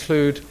didn't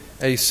include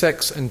a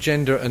sex and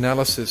gender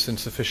analysis in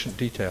sufficient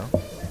detail.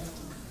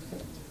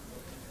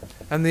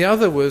 And the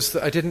other was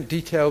that I didn't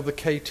detail the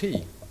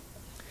KT.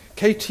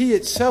 KT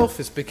itself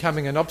is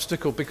becoming an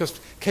obstacle because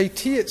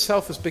KT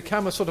itself has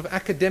become a sort of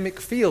academic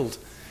field.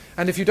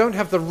 And if you don't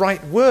have the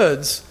right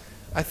words,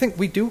 I think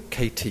we do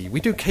KT.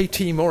 We do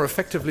KT more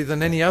effectively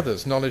than any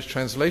others, knowledge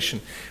translation.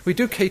 We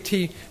do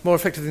KT more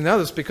effectively than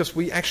others because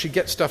we actually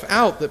get stuff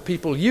out that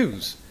people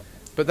use.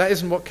 But that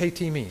isn't what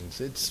KT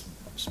means. It's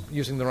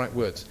using the right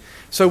words.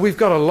 So we've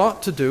got a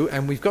lot to do,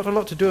 and we've got a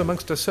lot to do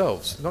amongst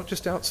ourselves, not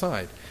just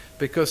outside,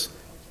 because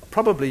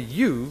probably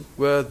you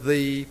were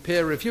the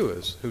peer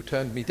reviewers who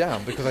turned me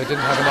down because I didn't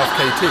have enough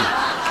KT.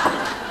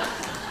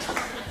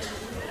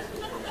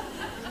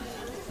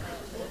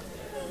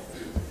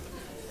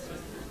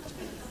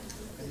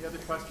 Any other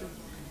questions?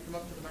 Come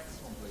up to the next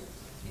one, please.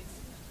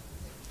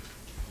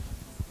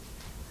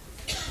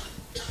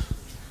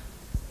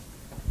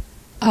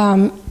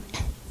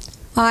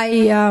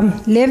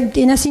 I lived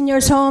in a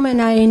senior's home,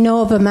 and I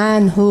know of a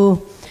man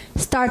who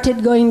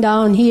started going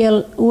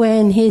downhill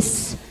when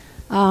his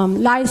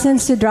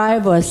license to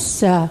drive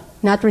was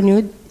not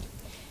renewed.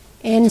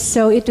 And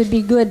so it would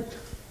be good,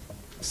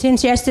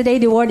 since yesterday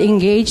the word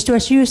engaged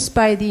was used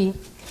by the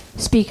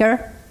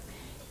speaker,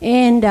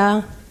 And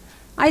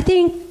I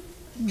think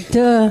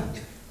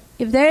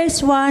if there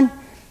is one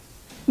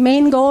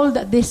main goal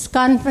that this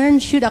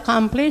conference should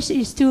accomplish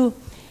is to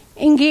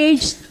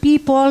engage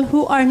people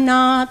who are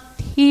not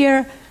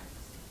here,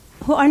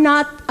 who are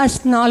not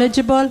as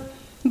knowledgeable,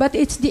 but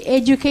it's the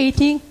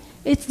educating,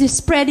 it's the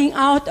spreading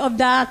out of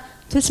that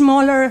to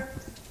smaller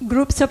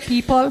groups of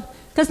people.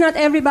 Because not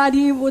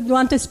everybody would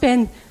want to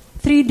spend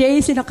 3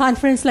 days in a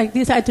conference like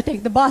this. I had to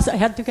take the bus, I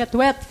had to get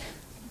wet,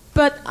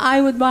 but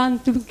I would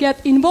want to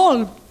get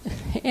involved.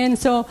 And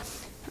so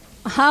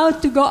how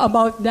to go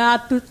about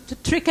that, to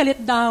trickle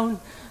it down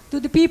to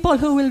the people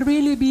who will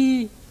really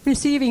be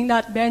receiving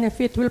that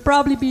benefit will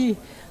probably be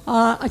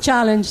a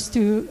challenge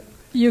to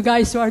you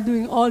guys who are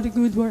doing all the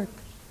good work.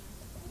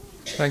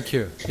 Thank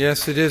you.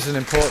 Yes, it is an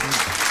important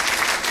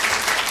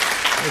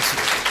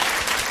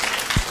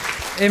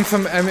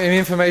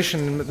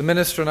information. The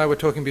minister and I were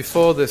talking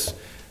before this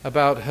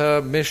about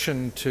her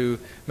mission to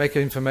make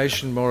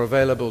information more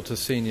available to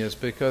seniors,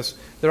 because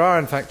there are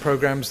in fact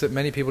programs that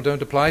many people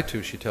don't apply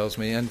to, she tells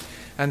me, and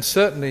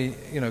certainly,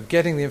 you know,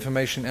 getting the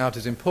information out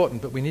is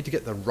important, but we need to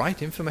get the right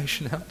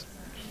information out.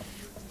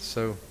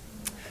 So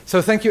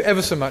thank you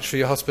ever so much for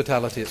your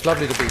hospitality. It's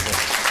lovely to be here.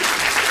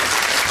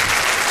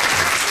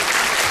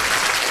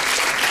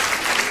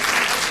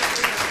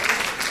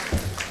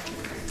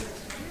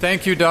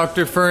 Thank you,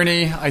 Dr.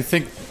 Fernie. I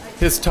think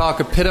his talk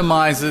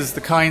epitomizes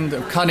the kind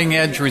of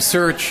cutting-edge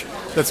research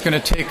that's going to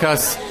take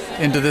us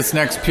into this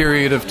next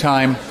period of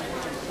time.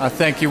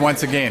 Thank you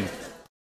once again.